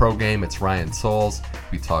go to the pro game. It's Ryan Souls.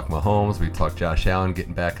 We talk Mahomes. We talk Josh Allen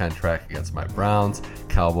getting back on track against my Browns.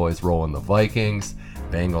 Cowboys rolling the Vikings.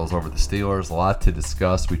 Bengals over the Steelers. A lot to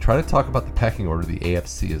discuss. We try to talk about the pecking order of the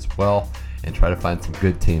AFC as well and try to find some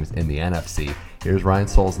good teams in the NFC. Here's Ryan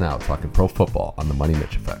Souls now talking pro football on the Money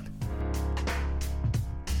Mitch Effect.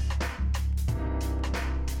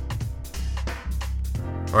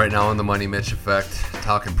 All right, now on the Money Mitch Effect,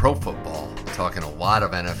 talking pro football, talking a lot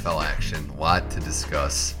of NFL action, a lot to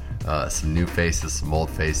discuss. some new faces, some old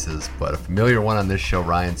faces, but a familiar one on this show,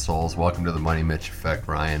 Ryan Souls. Welcome to the Money Mitch Effect,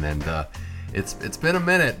 Ryan. And it's been a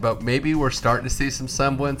minute, but maybe we're starting to see some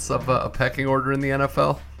semblance of a pecking order in the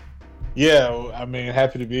NFL. Yeah, I mean,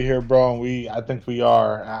 happy to be here, bro. And I think we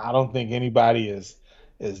are. I don't think anybody is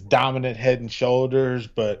dominant head and shoulders,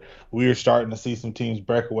 but we are starting to see some teams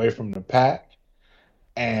break away from the pack,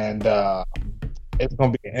 and it's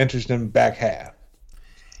going to be an interesting back half.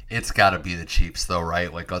 It's got to be the Chiefs, though,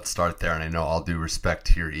 right? Like, let's start there. And I know all due respect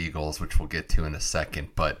to your Eagles, which we'll get to in a second,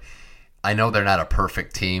 but I know they're not a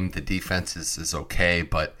perfect team. The defense is okay,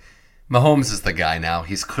 but Mahomes is the guy now.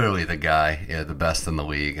 He's clearly the guy, the best in the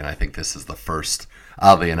league, and I think this is the first,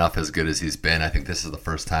 oddly enough, as good as he's been, I think this is the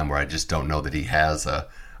first time where I just don't know that he has a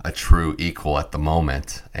true equal at the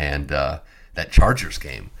moment. And that Chargers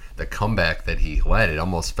game, the comeback that he led, it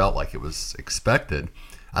almost felt like it was expected.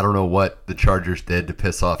 I don't know what the Chargers did to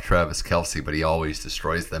piss off Travis Kelce, but he always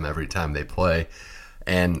destroys them every time they play.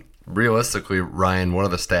 And realistically, Ryan, one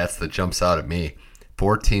of the stats that jumps out at me,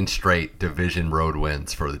 14 straight division road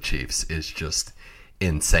wins for the Chiefs is just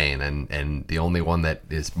insane. And the only one that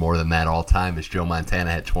is more than that all time is Joe Montana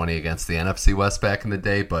had 20 against the NFC West back in the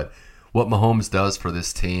day. But what Mahomes does for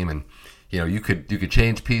this team, and you could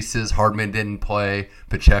change pieces. Hardman didn't play.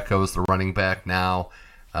 Pacheco's the running back now.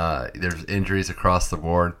 There's injuries across the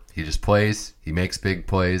board. He just plays. He makes big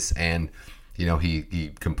plays, and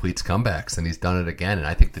he completes comebacks, and he's done it again. And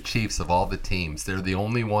I think the Chiefs, of all the teams, they're the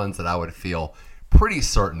only ones that I would feel pretty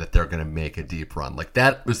certain that they're going to make a deep run. Like,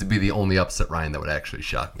 that was to be the only upset, Ryan, that would actually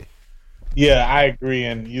shock me. Yeah, I agree,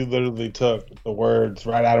 and you literally took the words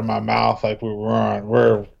right out of my mouth. Like,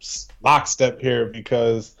 we're lockstep here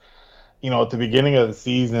because, at the beginning of the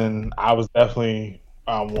season, I was definitely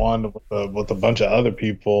one with a bunch of other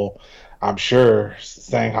people, I'm sure,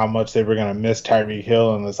 saying how much they were going to miss Tyreek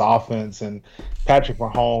Hill in this offense. And Patrick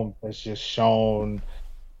Mahomes has just shown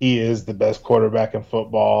he is the best quarterback in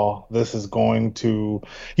football. This is going to,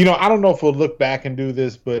 I don't know if we'll look back and do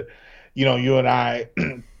this, but, you and I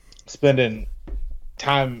spending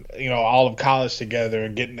time, all of college together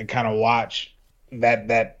and getting to kind of watch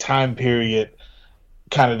that time period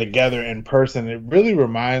kind of together in person. It really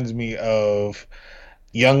reminds me of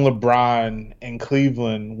young LeBron in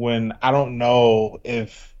Cleveland, when I don't know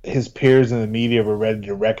if his peers in the media were ready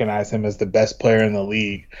to recognize him as the best player in the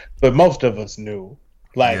league, but most of us knew.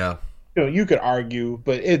 You could argue,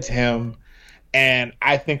 but it's him. And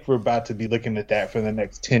I think we're about to be looking at that for the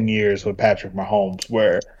next 10 years with Patrick Mahomes,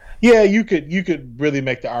 where, you could really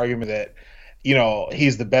make the argument that,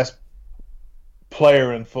 he's the best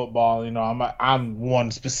player in football. I'm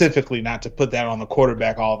one specifically not to put that on the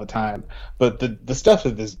quarterback all the time, but the stuff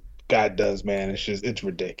that this guy does, man, it's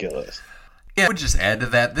ridiculous. Yeah, I would just add to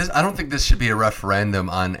that. I don't think this should be a referendum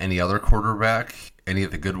on any other quarterback, any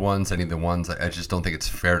of the good ones, any of the ones. I just don't think it's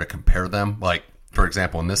fair to compare them. Like, for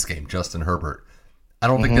example, in this game, Justin Herbert. I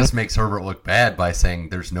don't think this makes Herbert look bad by saying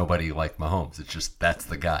there's nobody like Mahomes. It's just that's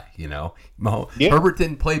the guy, Herbert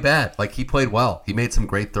didn't play bad. Like, he played well. He made some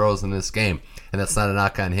great throws in this game. And that's not a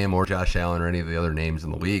knock on him or Josh Allen or any of the other names in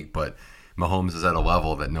the league, but Mahomes is at a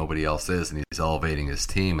level that nobody else is, and he's elevating his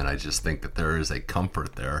team. And I just think that there is a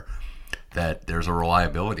comfort there, that there's a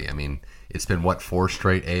reliability. I mean, it's been, 4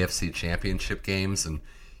 straight AFC championship games, and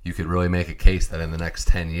you could really make a case that in the next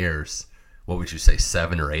 10 years, what would you say,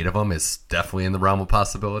 7 or 8 of them is definitely in the realm of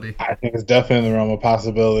possibility? I think it's definitely in the realm of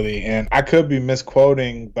possibility. And I could be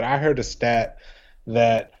misquoting, but I heard a stat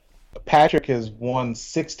that Patrick has won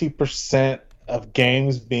 60% of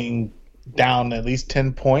games being down at least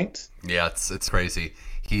 10 points. Yeah, it's crazy.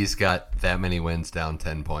 He's got that many wins down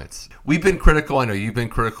 10 points. We've been critical. I know you've been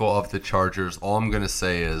critical of the Chargers. All I'm going to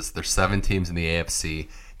say is there's 7 teams in the AFC.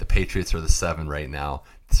 The Patriots are the 7 right now.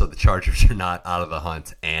 So the Chargers are not out of the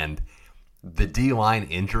hunt. And the D-line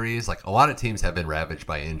injuries, like, a lot of teams have been ravaged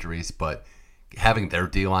by injuries, but having their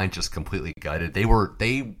D-line just completely gutted, they were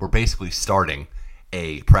basically starting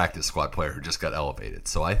a practice squad player who just got elevated.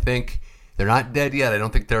 So I think they're not dead yet. I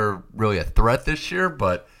don't think they're really a threat this year,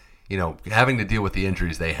 but having to deal with the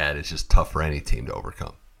injuries they had is just tough for any team to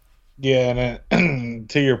overcome. Yeah, and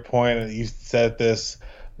to your point, you said this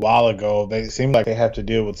a while ago, they seem like they have to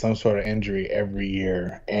deal with some sort of injury every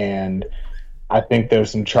year. And I think there's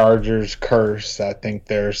some Chargers curse. I think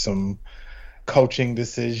there's some coaching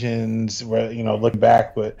decisions where, look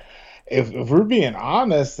back. But if we're being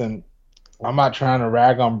honest, and I'm not trying to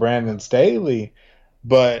rag on Brandon Staley,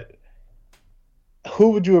 but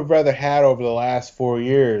who would you have rather had over the last 4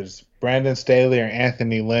 years, Brandon Staley or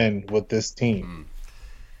Anthony Lynn with this team?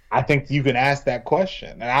 I think you can ask that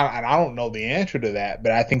question. And I don't know the answer to that,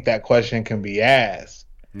 but I think that question can be asked.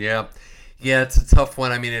 Yeah. Yeah, it's a tough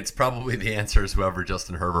one. I mean, it's probably the answer is whoever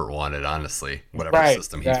Justin Herbert wanted, honestly, whatever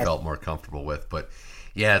system he felt more comfortable with. But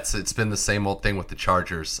yeah, it's been the same old thing with the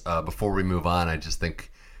Chargers. Before we move on, I just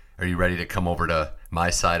think, are you ready to come over to my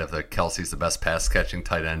side of the Kelsey's the best pass catching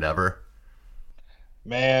tight end ever?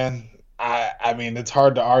 Man, I mean, it's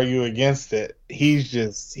hard to argue against it. He's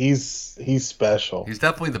special. He's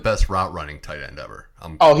definitely the best route running tight end ever.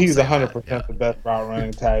 He's 100% the best route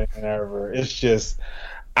running tight end ever. It's just,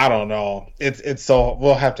 I don't know. It's so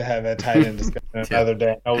we'll have to have that tight end discussion another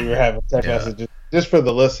day. I know we were having text messages just for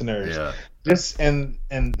the listeners. Yeah. Just in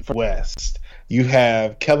for West, you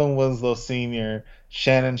have Kellen Winslow Sr.,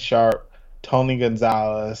 Shannon Sharp, Tony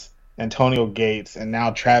Gonzalez, Antonio Gates, and now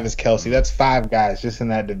Travis Kelce. That's 5 guys just in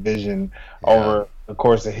that division over the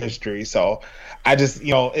course of history. So I just,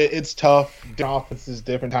 it's tough. Different offenses,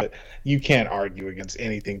 different time. You can't argue against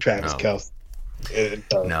anything Travis Kelce.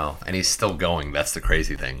 No, and he's still going. That's the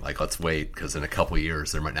crazy thing. Like, let's wait, because in a couple of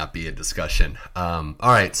years there might not be a discussion. All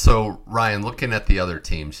right, so Ryan, looking at the other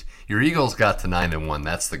teams, your Eagles got to 9-1.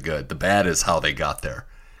 That's the good. The bad is how they got there,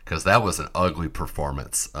 because that was an ugly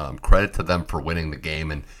performance. Credit to them for winning the game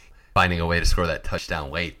and finding a way to score that touchdown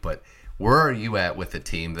late. But where are you at with a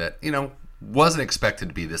team that wasn't expected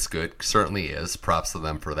to be this good? Certainly is. Props to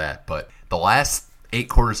them for that. But the last 8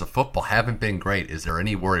 quarters of football haven't been great. Is there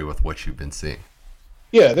any worry with what you've been seeing?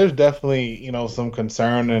 Yeah, there's definitely, some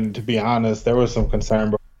concern. And to be honest, there was some concern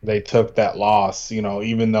before they took that loss.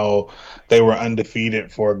 Even though they were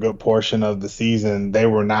undefeated for a good portion of the season, they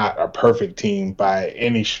were not a perfect team by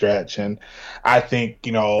any stretch. And I think,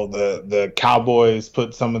 the Cowboys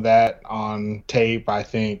put some of that on tape. I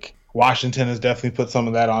think Washington has definitely put some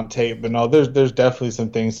of that on tape. But no, there's definitely some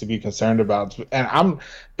things to be concerned about. And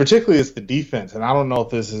particularly it's the defense. And I don't know if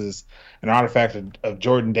this is an artifact of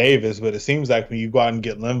Jordan Davis, but it seems like when you go out and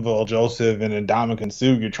get Linval Joseph and Ndamukong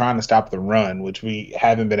Suh, you're trying to stop the run, which we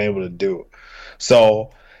haven't been able to do.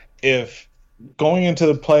 So if going into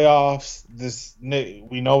the playoffs,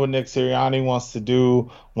 we know what Nick Sirianni wants to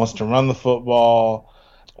do, wants to run the football.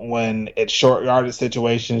 When it's short yardage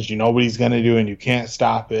situations, you know what he's going to do, and you can't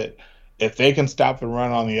stop it. If they can stop the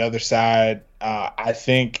run on the other side, I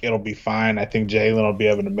think it'll be fine. I think Jalen will be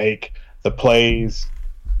able to make the plays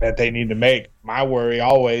that they need to make. My worry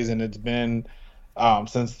always, and it's been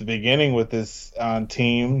since the beginning with this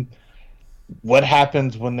team, what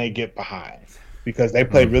happens when they get behind? Because they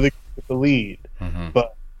played really good with the lead. Mm-hmm.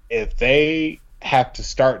 But if they have to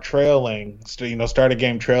start trailing, start a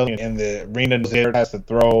game trailing, and the arena has to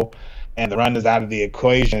throw, and the run is out of the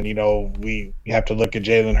equation, we have to look at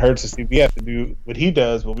Jalen Hurts to see if we have to do what he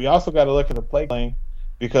does, but we also got to look at the play calling,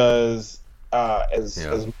 because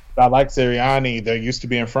as I like Sirianni, they're used to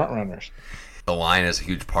being front runners. The line is a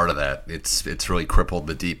huge part of that. It's really crippled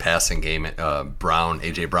the deep passing game.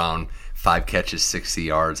 AJ Brown, 5 catches, 60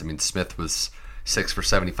 yards. I mean, Smith was 6 for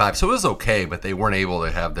 75, so it was okay, but they weren't able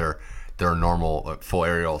to have their normal full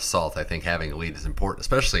aerial assault. I think having a lead is important,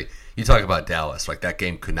 especially you talk about Dallas. Like, that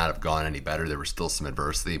game could not have gone any better. There was still some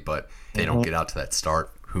adversity, but they don't get out to that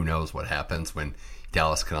start. Who knows what happens when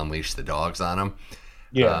Dallas can unleash the dogs on them.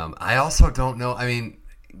 Yeah. I also don't know. I mean,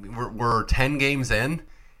 we're 10 games in.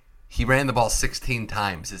 He ran the ball 16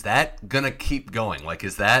 times. Is that going to keep going? Like,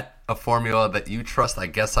 is that a formula that you trust? I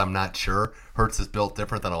guess I'm not sure. Hurts is built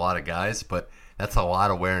different than a lot of guys, but that's a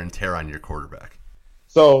lot of wear and tear on your quarterback.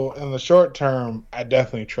 So in the short term, I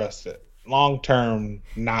definitely trust it. Long term,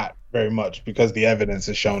 not very much, because the evidence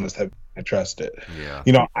has shown us that I trust it.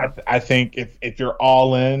 Yeah. I think if you're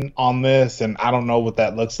all in on this, and I don't know what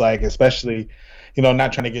that looks like, especially,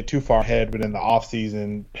 not trying to get too far ahead, but in the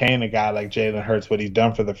offseason, paying a guy like Jalen Hurts what he's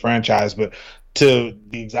done for the franchise, but to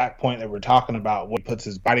the exact point that we're talking about, what he puts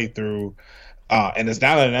his body through, and it's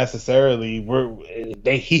not necessarily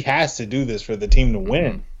he has to do this for the team to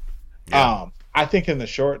win. Yeah. I think in the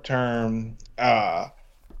short term,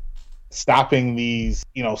 stopping these,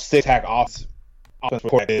 6-attack offense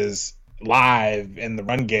is live in the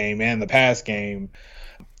run game and the pass game.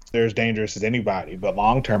 They're as dangerous as anybody, but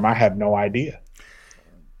long term, I have no idea.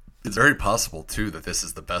 It's very possible too that this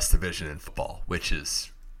is the best division in football, which is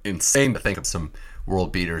insane to think of some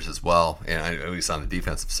world beaters as well, and at least on the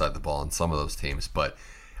defensive side of the ball in some of those teams. But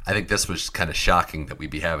I think this was kind of shocking that we'd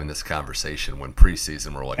be having this conversation when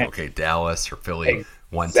preseason we're like, okay, Dallas or Philly,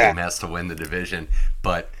 one team has to win the division.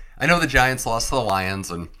 But I know the Giants lost to the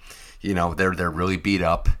Lions, and they're really beat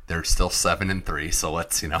up. They're still 7-3, so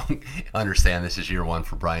let's understand this is year 1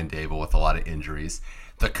 for Brian Daboll with a lot of injuries.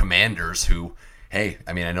 The Commanders, who, hey,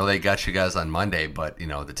 I mean, I know they got you guys on Monday, but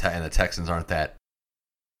the Texans aren't that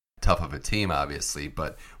tough of a team, obviously.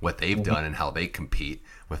 But what they've done and how they compete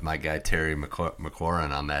with my guy Terry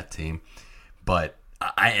McLaurin on that team, But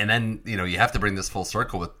and then you have to bring this full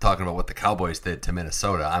circle with talking about what the Cowboys did to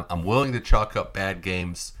Minnesota. I'm willing to chalk up bad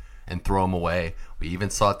games and throw them away. We even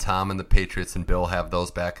saw Tom and the Patriots and Bill have those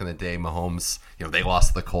back in the day. Mahomes, they lost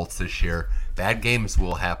to the Colts this year. Bad games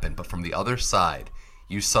will happen, but from the other side,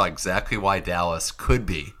 you saw exactly why Dallas could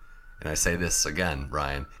be, and I say this again,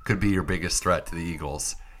 Ryan, could be your biggest threat to the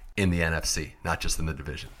Eagles in the NFC, not just in the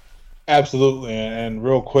division. Absolutely, and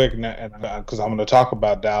real quick, because I'm going to talk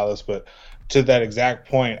about Dallas, but to that exact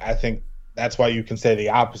point, I think that's why you can say the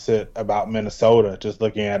opposite about Minnesota, just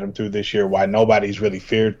looking at them through this year, why nobody's really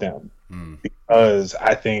feared them. Because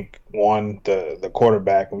I think, one, the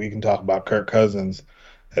quarterback, and we can talk about Kirk Cousins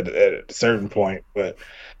at a certain point, but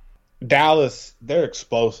Dallas, they're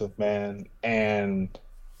explosive, man. And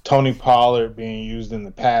Tony Pollard being used in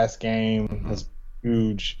the pass game is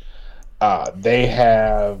huge. They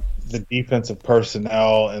have the defensive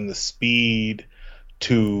personnel and the speed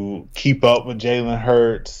to keep up with Jalen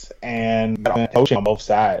Hurts and coaching on both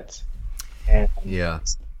sides. And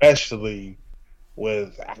especially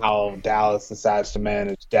with how Dallas decides to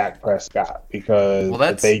manage Dak Prescott, because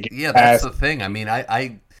that's the thing. I mean,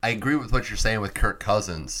 I agree with what you're saying with Kirk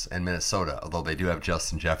Cousins and Minnesota, although they do have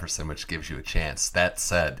Justin Jefferson, which gives you a chance. That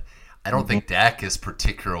said, I don't think Dak is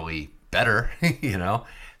particularly better,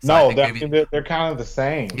 So they're kind of the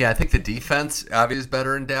same. Yeah, I think the defense obviously is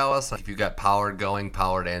better in Dallas. Like if you got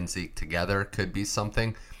Pollard and Zeke together, could be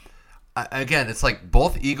something. Again, it's like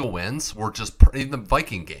both Eagle wins were just in the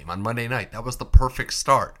Viking game on Monday night. That was the perfect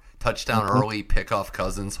start. Touchdown early, pick off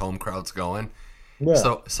Cousins, home crowd's going. Yeah.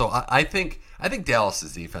 So I think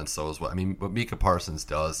Dallas's defense though is what Micah Parsons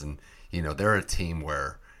does, and they're a team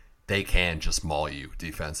where they can just maul you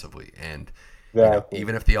defensively, and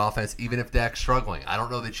even if the offense, even if Dak's struggling, I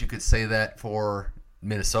don't know that you could say that for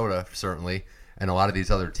Minnesota certainly, and a lot of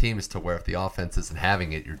these other teams, to where if the offense isn't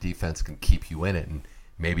having it, your defense can keep you in it and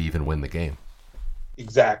maybe even win the game.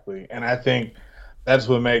 Exactly, and I think that's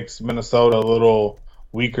what makes Minnesota a little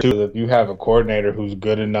weaker too. If you have a coordinator who's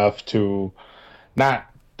good enough to not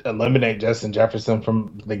eliminate Justin Jefferson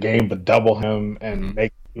from the game, but double him and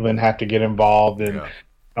make Cleveland have to get involved. And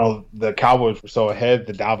the Cowboys were so ahead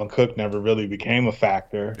that Dalvin Cook never really became a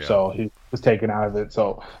factor, so he was taken out of it.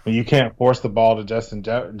 So when you can't force the ball to Justin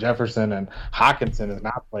Jefferson, and Hockenson has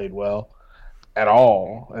not played well at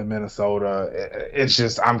all in Minnesota, it's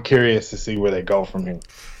just I'm curious to see where they go from here.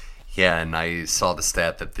 Yeah, and I saw the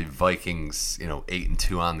stat that the Vikings,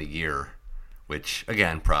 8-2 on the year, which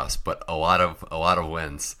again, props, but a lot of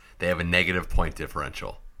wins. They have a negative point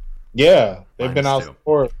differential. Yeah, they've been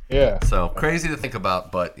outscored. Yeah. So crazy to think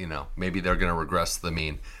about, but maybe they're going to regress to the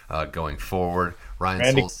mean going forward.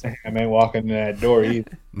 Randy ain't walking in that door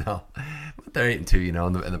either. No, but they're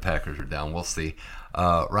 8-2, and the Packers are down. We'll see.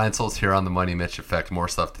 Ryan Souls here on the Money Mitch Effect. More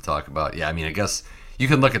stuff to talk about. Yeah, I guess you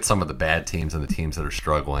can look at some of the bad teams and the teams that are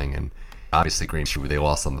struggling, and obviously Green Bay, they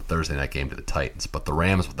lost on the Thursday night game to the Titans, but the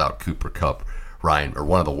Rams without Cooper Kupp, Ryan, are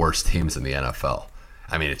one of the worst teams in the NFL.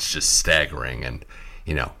 It's just staggering, and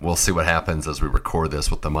we'll see what happens as we record this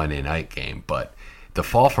with the Monday night game, but the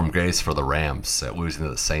fall from grace for the Rams losing to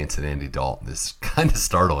the Saints and Andy Dalton is kind of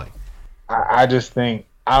startling. I just think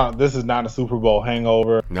this is not a Super Bowl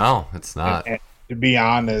hangover. No, it's not. And to be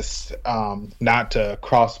honest, not to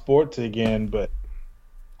cross sports again, but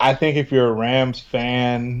I think if you're a Rams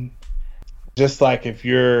fan, just like if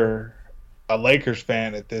you're a Lakers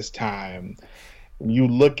fan at this time, you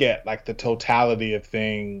look at like the totality of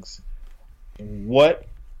things, what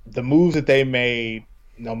the moves that they made,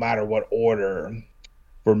 no matter what order,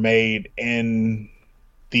 were made in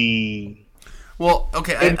the. Well,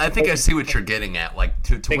 okay, I think I see what you're getting at. Like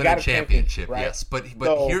to win a championship, right? Yes, but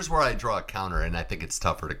here's where I draw a counter, and I think it's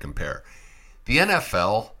tougher to compare. The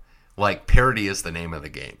NFL, like, parity is the name of the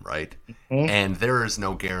game, right? Mm-hmm. And there is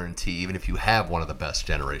no guarantee, even if you have one of the best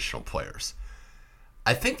generational players.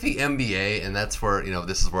 I think the NBA, and that's where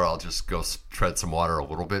this is where I'll just go tread some water a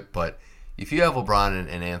little bit, but if you have LeBron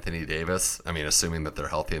and Anthony Davis, assuming that they're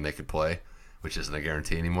healthy and they could play, which isn't a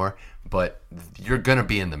guarantee anymore, but you're going to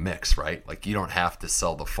be in the mix, right? Like, you don't have to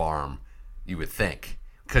sell the farm, you would think,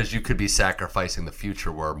 because you could be sacrificing the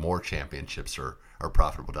future where more championships are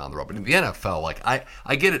profitable down the road. But in the NFL, like,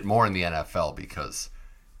 I get it more in the NFL because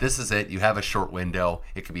this is it. You have a short window.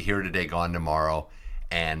 It could be here today, gone tomorrow,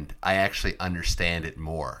 and I actually understand it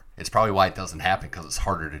more. It's probably why it doesn't happen, because it's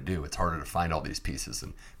harder to do. It's harder to find all these pieces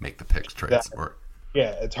and make the picks trades work.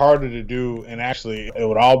 Yeah, it's harder to do, and actually it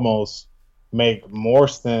would almost make more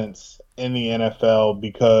sense in the NFL,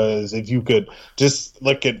 because if you could just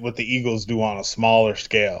look at what the Eagles do on a smaller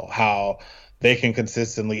scale, how they can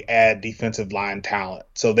consistently add defensive line talent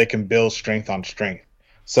so they can build strength on strength.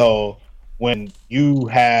 So when you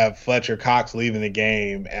have Fletcher Cox leaving the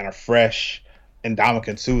game and a fresh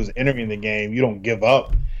Ndamukong Suh is entering the game, you don't give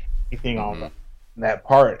up anything on that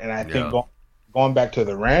part. And I think going back to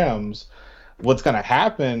the Rams, what's going to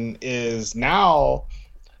happen is now,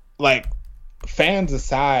 like, fans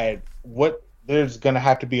aside, there's going to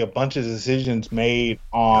have to be a bunch of decisions made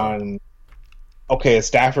on, okay,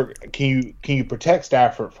 Stafford, can you protect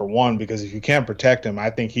Stafford for one? Because if you can't protect him, I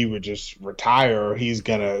think he would just retire or he's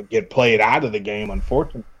going to get played out of the game,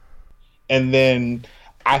 unfortunately. And then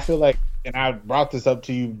I feel like, and I brought this up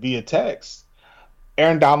to you via text,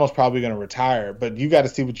 Aaron Donald's probably going to retire, but you got to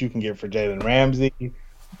see what you can get for Jalen Ramsey.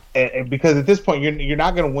 And because at this point, you're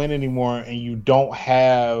not going to win anymore, and you don't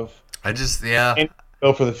have any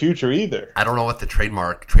go for the future either. I don't know what the trade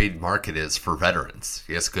market is for veterans,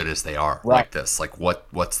 as good as they are like this. Like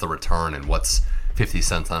what's the return and what's 50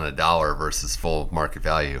 cents on a dollar versus full market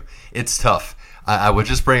value? It's tough. I would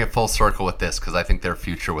just bring it full circle with this because I think their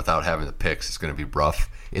future without having the picks is going to be rough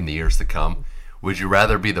in the years to come. Would you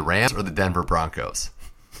rather be the Rams or the Denver Broncos?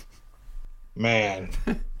 Man,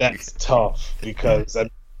 that's tough because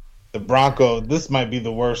the Broncos, this might be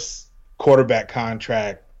the worst quarterback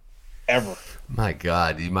contract ever. My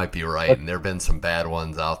God, you might be right. And there have been some bad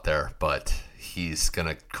ones out there, but he's going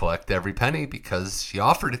to collect every penny because you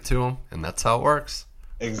offered it to him, and that's how it works.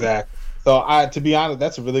 Exactly. So, to be honest,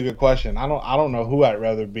 that's a really good question. I don't know who I'd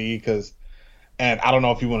rather be and I don't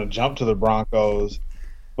know if you want to jump to the Broncos,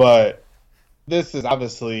 but this is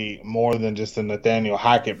obviously more than just a Nathaniel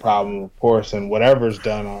Hackett problem, of course, and whatever's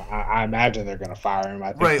done, I imagine they're going to fire him.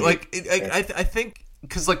 I think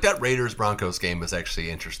because like that Raiders-Broncos game was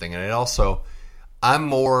actually interesting, and I'm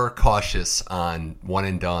more cautious on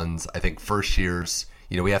one-and-dones. I think first years,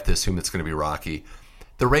 we have to assume it's going to be rocky.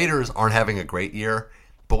 The Raiders aren't having a great year,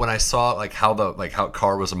 but when I saw how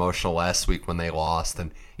Carr was emotional last week when they lost,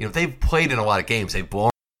 and they've played in a lot of games, they've blown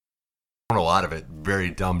a lot of it, very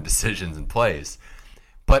dumb decisions and plays.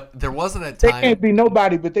 But there wasn't a time. They can't be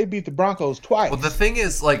nobody, but they beat the Broncos twice. Well, the thing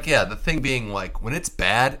is, the thing being, when it's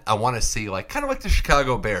bad, I want to see, kind of like the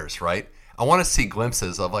Chicago Bears, right? I want to see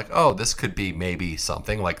glimpses of, this could be maybe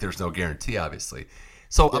something. There's no guarantee, obviously.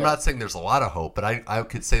 So I'm not saying there's a lot of hope, but I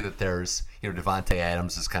could say that there's, Devontae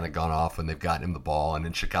Adams has kind of gone off when they've gotten him the ball, and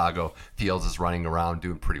in Chicago, Fields is running around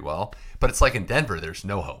doing pretty well. But it's like in Denver, there's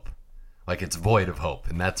no hope. It's void of hope,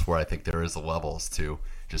 and that's where I think there is the levels to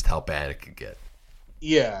just how bad it could get.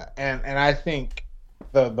 Yeah, and I think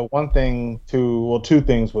the one thing two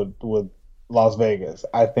things with Las Vegas.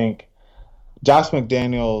 I think Josh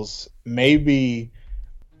McDaniels, maybe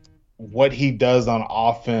what he does on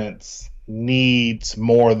offense needs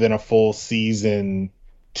more than a full season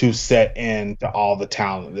to set into all the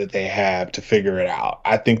talent that they have to figure it out.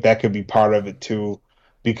 I think that could be part of it too,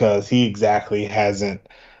 because he exactly hasn't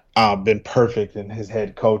been perfect in his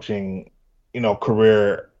head coaching,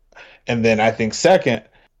 career. And then I think second,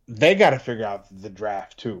 they got to figure out the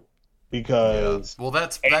draft too, because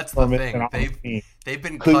that's the thing. They've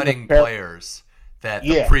been cutting players that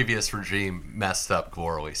the previous regime messed up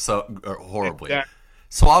horribly. Exactly.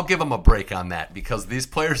 So I'll give them a break on that, because these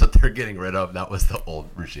players that they're getting rid of, that was the old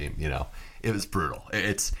regime. It was brutal.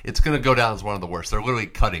 It's going to go down as one of the worst. They're literally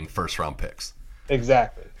cutting first round picks.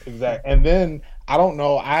 Exactly. And then I don't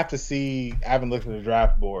know. I have to see. I haven't looked at the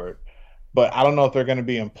draft board, but I don't know if they're going to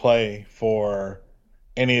be in play for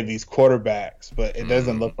any of these quarterbacks. But it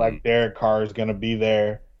doesn't look like Derek Carr is going to be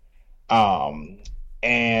there.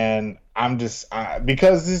 And I'm just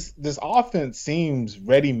because this offense seems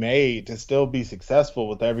ready made to still be successful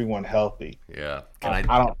with everyone healthy. Yeah. Can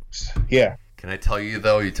I tell you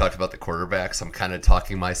though? You talked about the quarterbacks. I'm kind of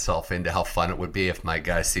talking myself into how fun it would be if my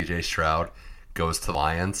guy C.J. Stroud goes to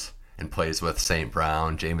Lions and plays with St.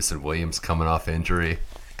 Brown, Jameson Williams coming off injury.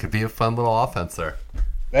 Could be a fun little offense there.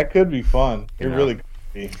 That could be fun. It really could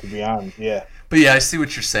be, to be honest. Yeah. But yeah, I see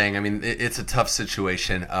what you're saying. I mean, it's a tough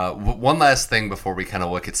situation. One last thing before we kind of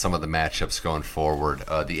look at some of the matchups going forward.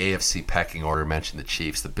 The AFC pecking order mentioned the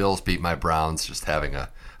Chiefs. The Bills beat my Browns, just having a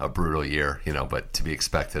brutal year, but to be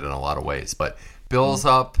expected in a lot of ways. But Bills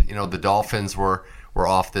up. The Dolphins were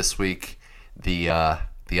off this week. The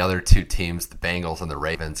other two teams, the Bengals and the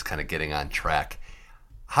Ravens, kind of getting on track.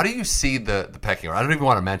 How do you see the pecking order? I don't even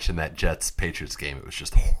want to mention that Jets-Patriots game. It was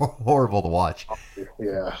just horrible to watch.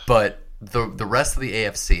 Yeah. But the rest of the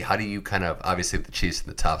AFC, how do you kind of, obviously the Chiefs in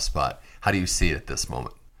the top spot, how do you see it at this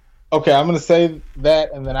moment? Okay, I'm going to say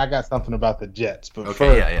that, and then I got something about the Jets. But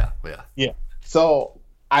okay, yeah. So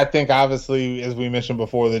I think, obviously, as we mentioned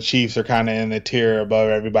before, the Chiefs are kind of in the tier above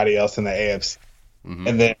everybody else in the AFC. Mm-hmm.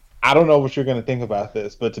 And then I don't know what you're going to think about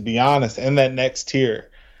this, but to be honest, in that next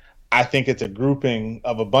tier, I think it's a grouping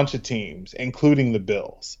of a bunch of teams, including the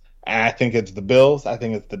Bills. And I think it's the Bills. I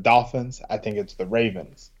think it's the Dolphins. I think it's the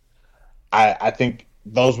Ravens. I think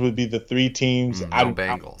those would be the three teams. No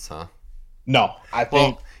Bengals, huh? No, I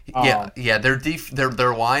think. Well,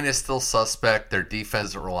 their line is still suspect. Their defense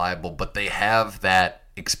is reliable, but they have that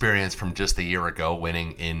experience from just a year ago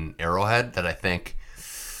winning in Arrowhead that I think.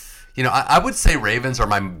 I would say Ravens are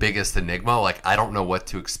my biggest enigma. Like, I don't know what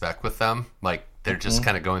to expect with them. Like, they're just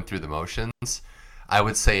kind of going through the motions. I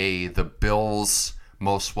would say the Bills'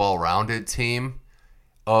 most well-rounded team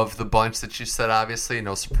of the bunch that you said, obviously.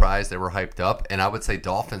 No surprise, they were hyped up. And I would say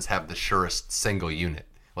Dolphins have the surest single unit.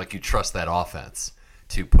 Like, you trust that offense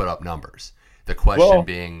to put up numbers. The question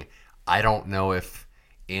being, I don't know if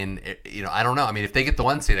I don't know. I mean, if they get the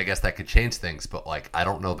 1 seed, I guess that could change things. But, like, I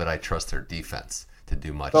don't know that I trust their defense to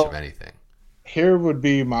do much of anything. Here would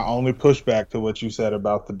be my only pushback to what you said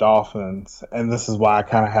about the Dolphins, and this is why I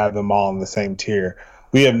kind of have them all in the same tier.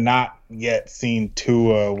 We have not yet seen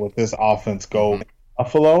Tua with this offense go in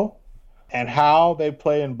Buffalo, and how they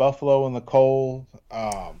play in Buffalo in the cold.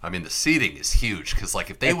 I mean, the seeding is huge because, like,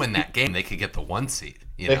 if they win that game, they could get the 1 seed.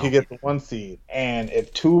 They could get the 1 seed, and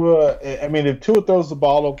if Tua throws the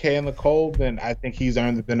ball okay in the cold, then I think he's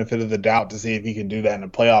earned the benefit of the doubt to see if he can do that in a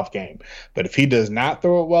playoff game. But if he does not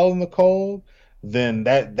throw it well in the cold, then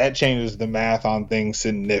that changes the math on things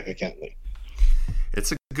significantly.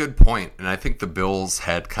 It's a good point, and I think the Bills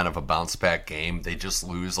had kind of a bounce-back game. They just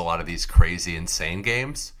lose a lot of these crazy, insane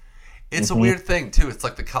games. It's a weird thing, too. It's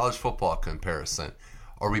like the college football comparison.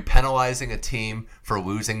 Are we penalizing a team for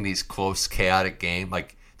losing these close, chaotic games?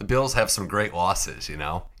 Like, the Bills have some great losses,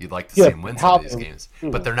 You'd like to see them win some of these games.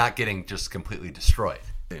 But they're not getting just completely destroyed,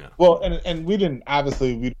 Well, and we didn't,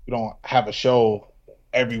 obviously, we don't have a show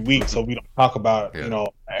every week, so we don't talk about,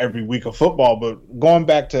 every week of football. But going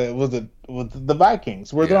back to, was the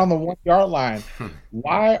Vikings, where they're on the 1 yard line,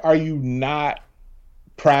 why are you not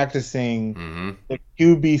practicing the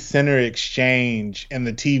QB center exchange and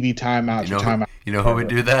the TV timeout? You know who would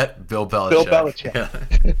do that? Bill Belichick.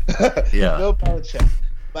 Yeah. Bill Belichick.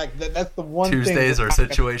 Like, that's the one Tuesdays are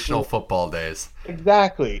situational football days.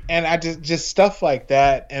 Exactly. And I just stuff like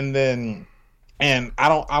that. And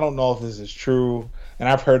I don't know if this is true. And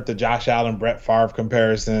I've heard the Josh Allen, Brett Favre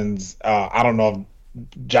comparisons. I don't know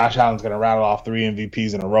if Josh Allen's going to rattle off 3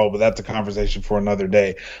 MVPs in a row, but that's a conversation for another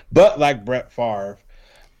day. But like Brett Favre,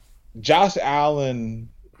 Josh Allen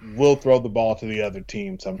will throw the ball to the other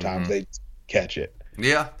team. Sometimes they catch it.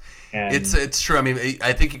 Yeah, and it's true. I mean,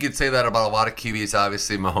 I think you could say that about a lot of QBs.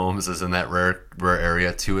 Obviously, Mahomes is in that rare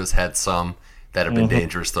area. Tua's had some that have been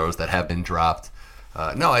dangerous throws that have been dropped.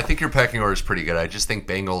 No, I think your pecking order is pretty good. I just think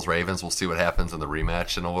Bengals, Ravens, we'll see what happens in the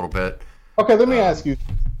rematch in a little bit. Okay, let me ask you.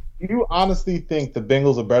 Do you honestly think the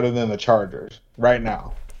Bengals are better than the Chargers right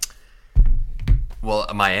now? Well,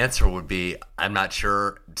 my answer would be I'm not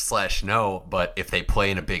sure / no, but if they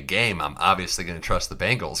play in a big game, I'm obviously going to trust the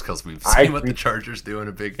Bengals because we've seen what the Chargers do in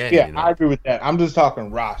a big game. Yeah, I agree with that. I'm just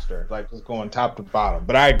talking roster, like just going top to bottom.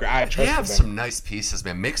 But I trust they have some nice pieces,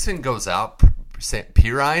 man. Mixon goes out.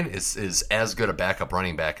 Pirine is as good a backup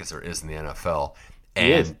running back as there is in the NFL.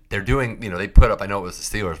 And they're doing, they put up, I know it was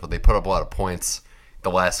the Steelers, but they put up a lot of points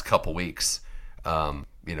the last couple weeks.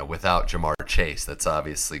 Without Jamar Chase, that's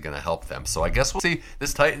obviously going to help them. So I guess we'll see.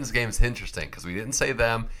 This Titans game is interesting because we didn't say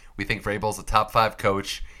them. We think Vrabel's a top 5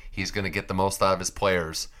 coach. He's going to get the most out of his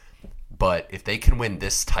players. But if they can win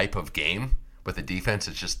this type of game with a defense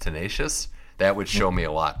that's just tenacious, that would show me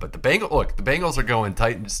a lot. But the Bengals are going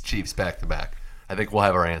Titans-Chiefs back-to-back. I think we'll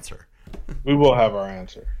have our answer. We will have our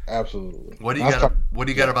answer. Absolutely. What do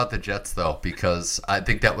you got about the Jets, though? Because I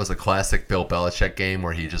think that was a classic Bill Belichick game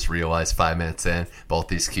where he just realized 5 minutes in, both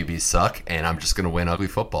these QBs suck, and I'm just going to win ugly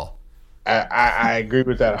football. I agree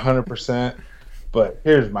with that 100%. But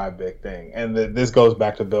here's my big thing, and this goes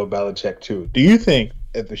back to Bill Belichick, too. Do you think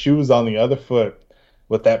if the shoe was on the other foot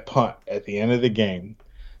with that punt at the end of the game,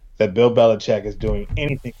 that Bill Belichick is doing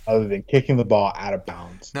anything other than kicking the ball out of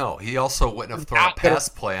bounds? No, he also wouldn't have thrown a pass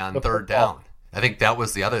play on third down. I think that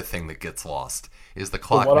was the other thing that gets lost is the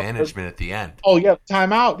clock management at the end. Oh, yeah,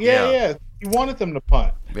 timeout. Yeah. You wanted them to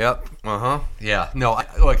punt. Yep. Yeah. No,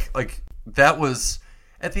 like that was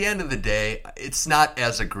at the end of the day, it's not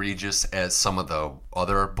as egregious as some of the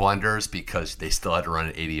other blunders because they still had to run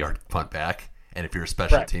an 80-yard punt back. And if you're a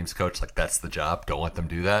special teams coach, like that's the job. Don't let them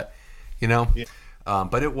do that. Yeah.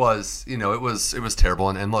 But it was, it was terrible.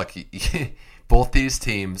 And look, both these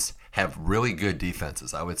teams have really good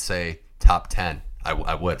defenses. I would say top 10.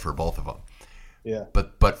 I would for both of them. Yeah.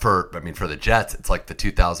 But for the Jets, it's like the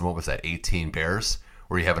 2018 Bears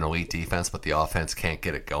where you have an elite defense, but the offense can't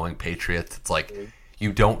get it going. Patriots, it's like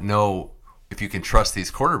you don't know if you can trust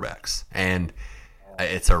these quarterbacks. And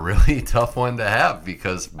it's a really tough one to have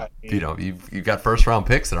because, you've got first-round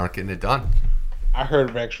picks that aren't getting it done. I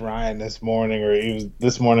heard Rex Ryan this morning or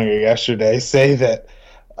yesterday say that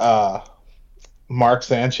Mark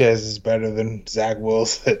Sanchez is better than Zach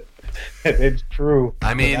Wilson. It's true.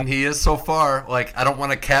 I mean, he is so far. Like, I don't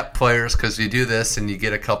want to cap players because you do this and you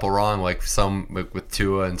get a couple wrong, like some with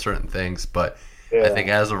Tua and certain things. But I think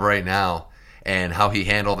as of right now, and how he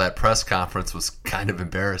handled that press conference was kind of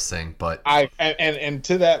embarrassing. But and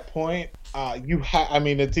to that point,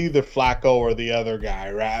 it's either Flacco or the other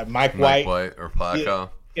guy, right? Mike White or Flacco.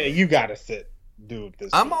 Yeah, you gotta sit, dude.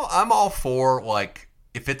 I'm all for, like,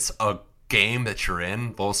 if it's a game that you're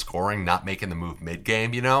in, low scoring, not making the move mid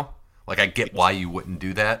game. Like, I get why you wouldn't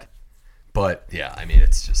do that. But yeah, I mean,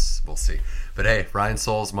 it's just, we'll see. But hey, Ryan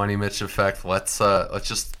Souls, Money Mitch Effect. Let's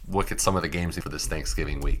just look at some of the games for this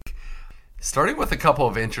Thanksgiving week. Starting with a couple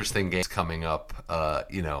of interesting games coming up,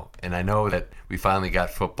 and I know that we finally got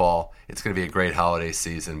football. It's going to be a great holiday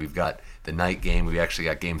season. We've got the night game. We actually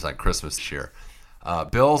got games on Christmas this year.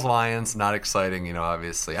 Bills, Lions, not exciting,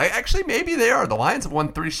 obviously. Maybe they are. The Lions have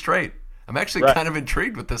won 3 straight. I'm actually kind of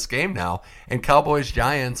intrigued with this game now. And Cowboys,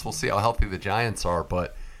 Giants, we'll see how healthy the Giants are,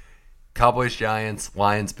 but Cowboys, Giants,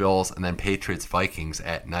 Lions, Bills, and then Patriots, Vikings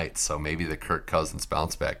at night. So maybe the Kirk Cousins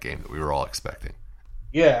bounce-back game that we were all expecting.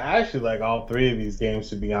 Yeah, I actually like all 3 of these games,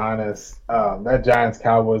 to be honest. That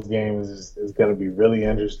Giants-Cowboys game is going to be really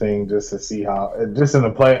interesting just to see how – just in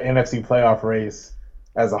the NFC playoff race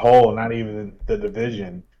as a whole, not even the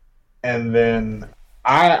division. And then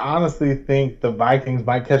I honestly think the Vikings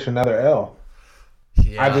might catch another L.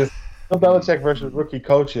 Yeah. Belichick versus rookie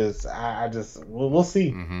coaches, we'll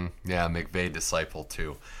see. Mm-hmm. Yeah, McVay disciple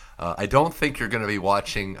too. I don't think you're going to be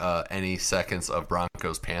watching any seconds of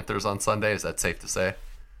Broncos-Panthers on Sunday. Is that safe to say?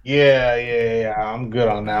 Yeah. I'm good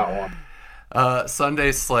on that one.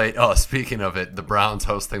 Sunday slate. Oh, speaking of it, the Browns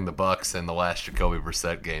hosting the Bucks in the last Jacoby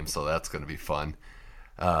Brissett game, so that's going to be fun.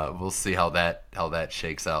 We'll see how that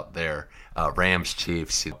shakes out there.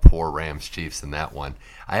 Rams-Chiefs, poor Rams-Chiefs in that one.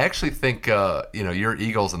 I actually think your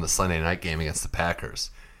Eagles in the Sunday night game against the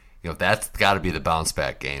Packers. That's got to be the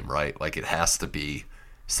bounce-back game, right? Like, it has to be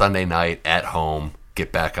Sunday night at home,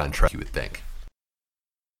 get back on track, you would think.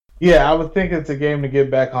 Yeah, I would think it's a game to get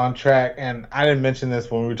back on track. And I didn't mention this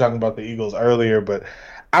when we were talking about the Eagles earlier, but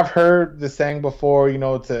I've heard the saying before,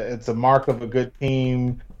 it's a mark of a good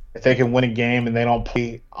team if they can win a game and they don't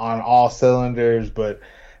play on all cylinders, but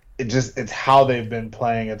it's how they've been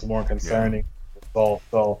playing. It's more concerning. Yeah.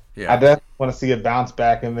 So I definitely want to see a bounce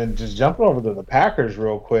back. And then just jumping over to the Packers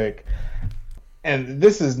real quick. And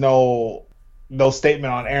this is no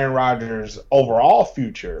statement on Aaron Rodgers' overall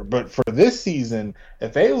future, but for this season,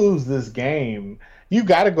 if they lose this game, you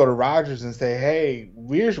got to go to Rodgers and say, "Hey,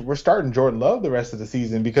 we're starting Jordan Love the rest of the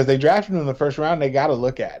season because they drafted him in the first round. They got to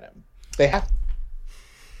look at him. They have to.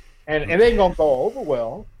 And it ain't gonna go over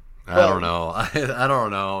well." I don't know. I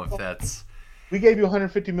don't know if that's. We gave you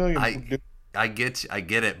 $150 million. I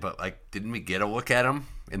get it, but didn't we get a look at him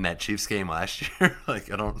in that Chiefs game last year? I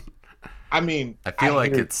don't. I mean, I feel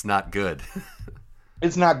like it's not good.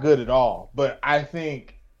 It's not good at all. But I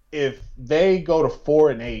think if they go to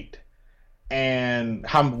 4-8, and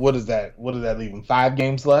what is that? What does that leave them? 5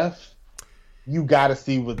 games left. You got to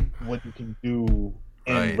see what you can do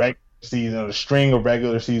in regular season, a string of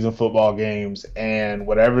regular season football games, and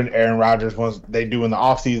whatever Aaron Rodgers wants they do in the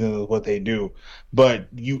offseason is what they do. But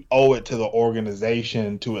you owe it to the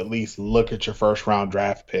organization to at least look at your first round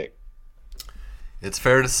draft pick. It's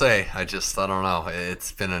fair to say. I don't know.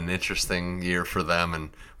 It's been an interesting year for them,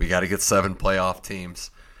 and we got to get 7 playoff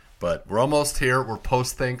teams. But we're almost here. We're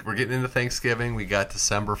we're getting into Thanksgiving. We got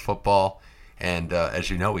December football, and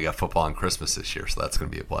as you know, we got football on Christmas this year, so that's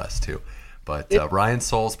going to be a blast too. But Ryan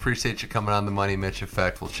Souls, appreciate you coming on the Money Mitch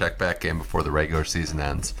Effect. We'll check back in before the regular season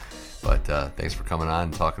ends. But thanks for coming on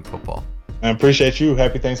and talking football. I appreciate you.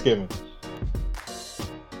 Happy Thanksgiving.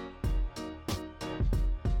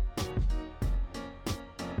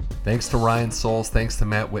 Thanks to Ryan Souls, thanks to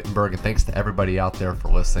Matt Wittenberg, and thanks to everybody out there for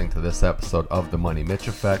listening to this episode of The Money Mitch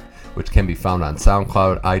Effect, which can be found on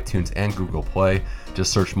SoundCloud, iTunes, and Google Play.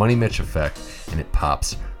 Just search Money Mitch Effect, and it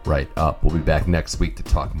pops right up. We'll be back next week to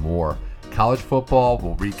talk more college football.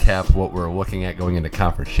 We'll recap what we're looking at going into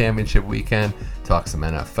Conference Championship weekend, talk some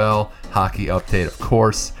NFL, hockey update, of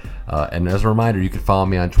course. And as a reminder, you can follow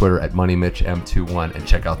me on Twitter at MoneyMitchM21 and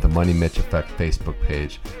check out the Money Mitch Effect Facebook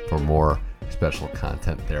page for more special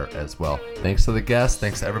content there as well. Thanks to the guests.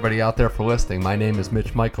 Thanks to everybody out there for listening. My name is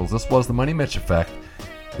Mitch Michaels. This was the Money Mitch Effect.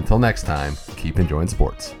 Until next time, keep enjoying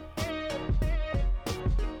sports.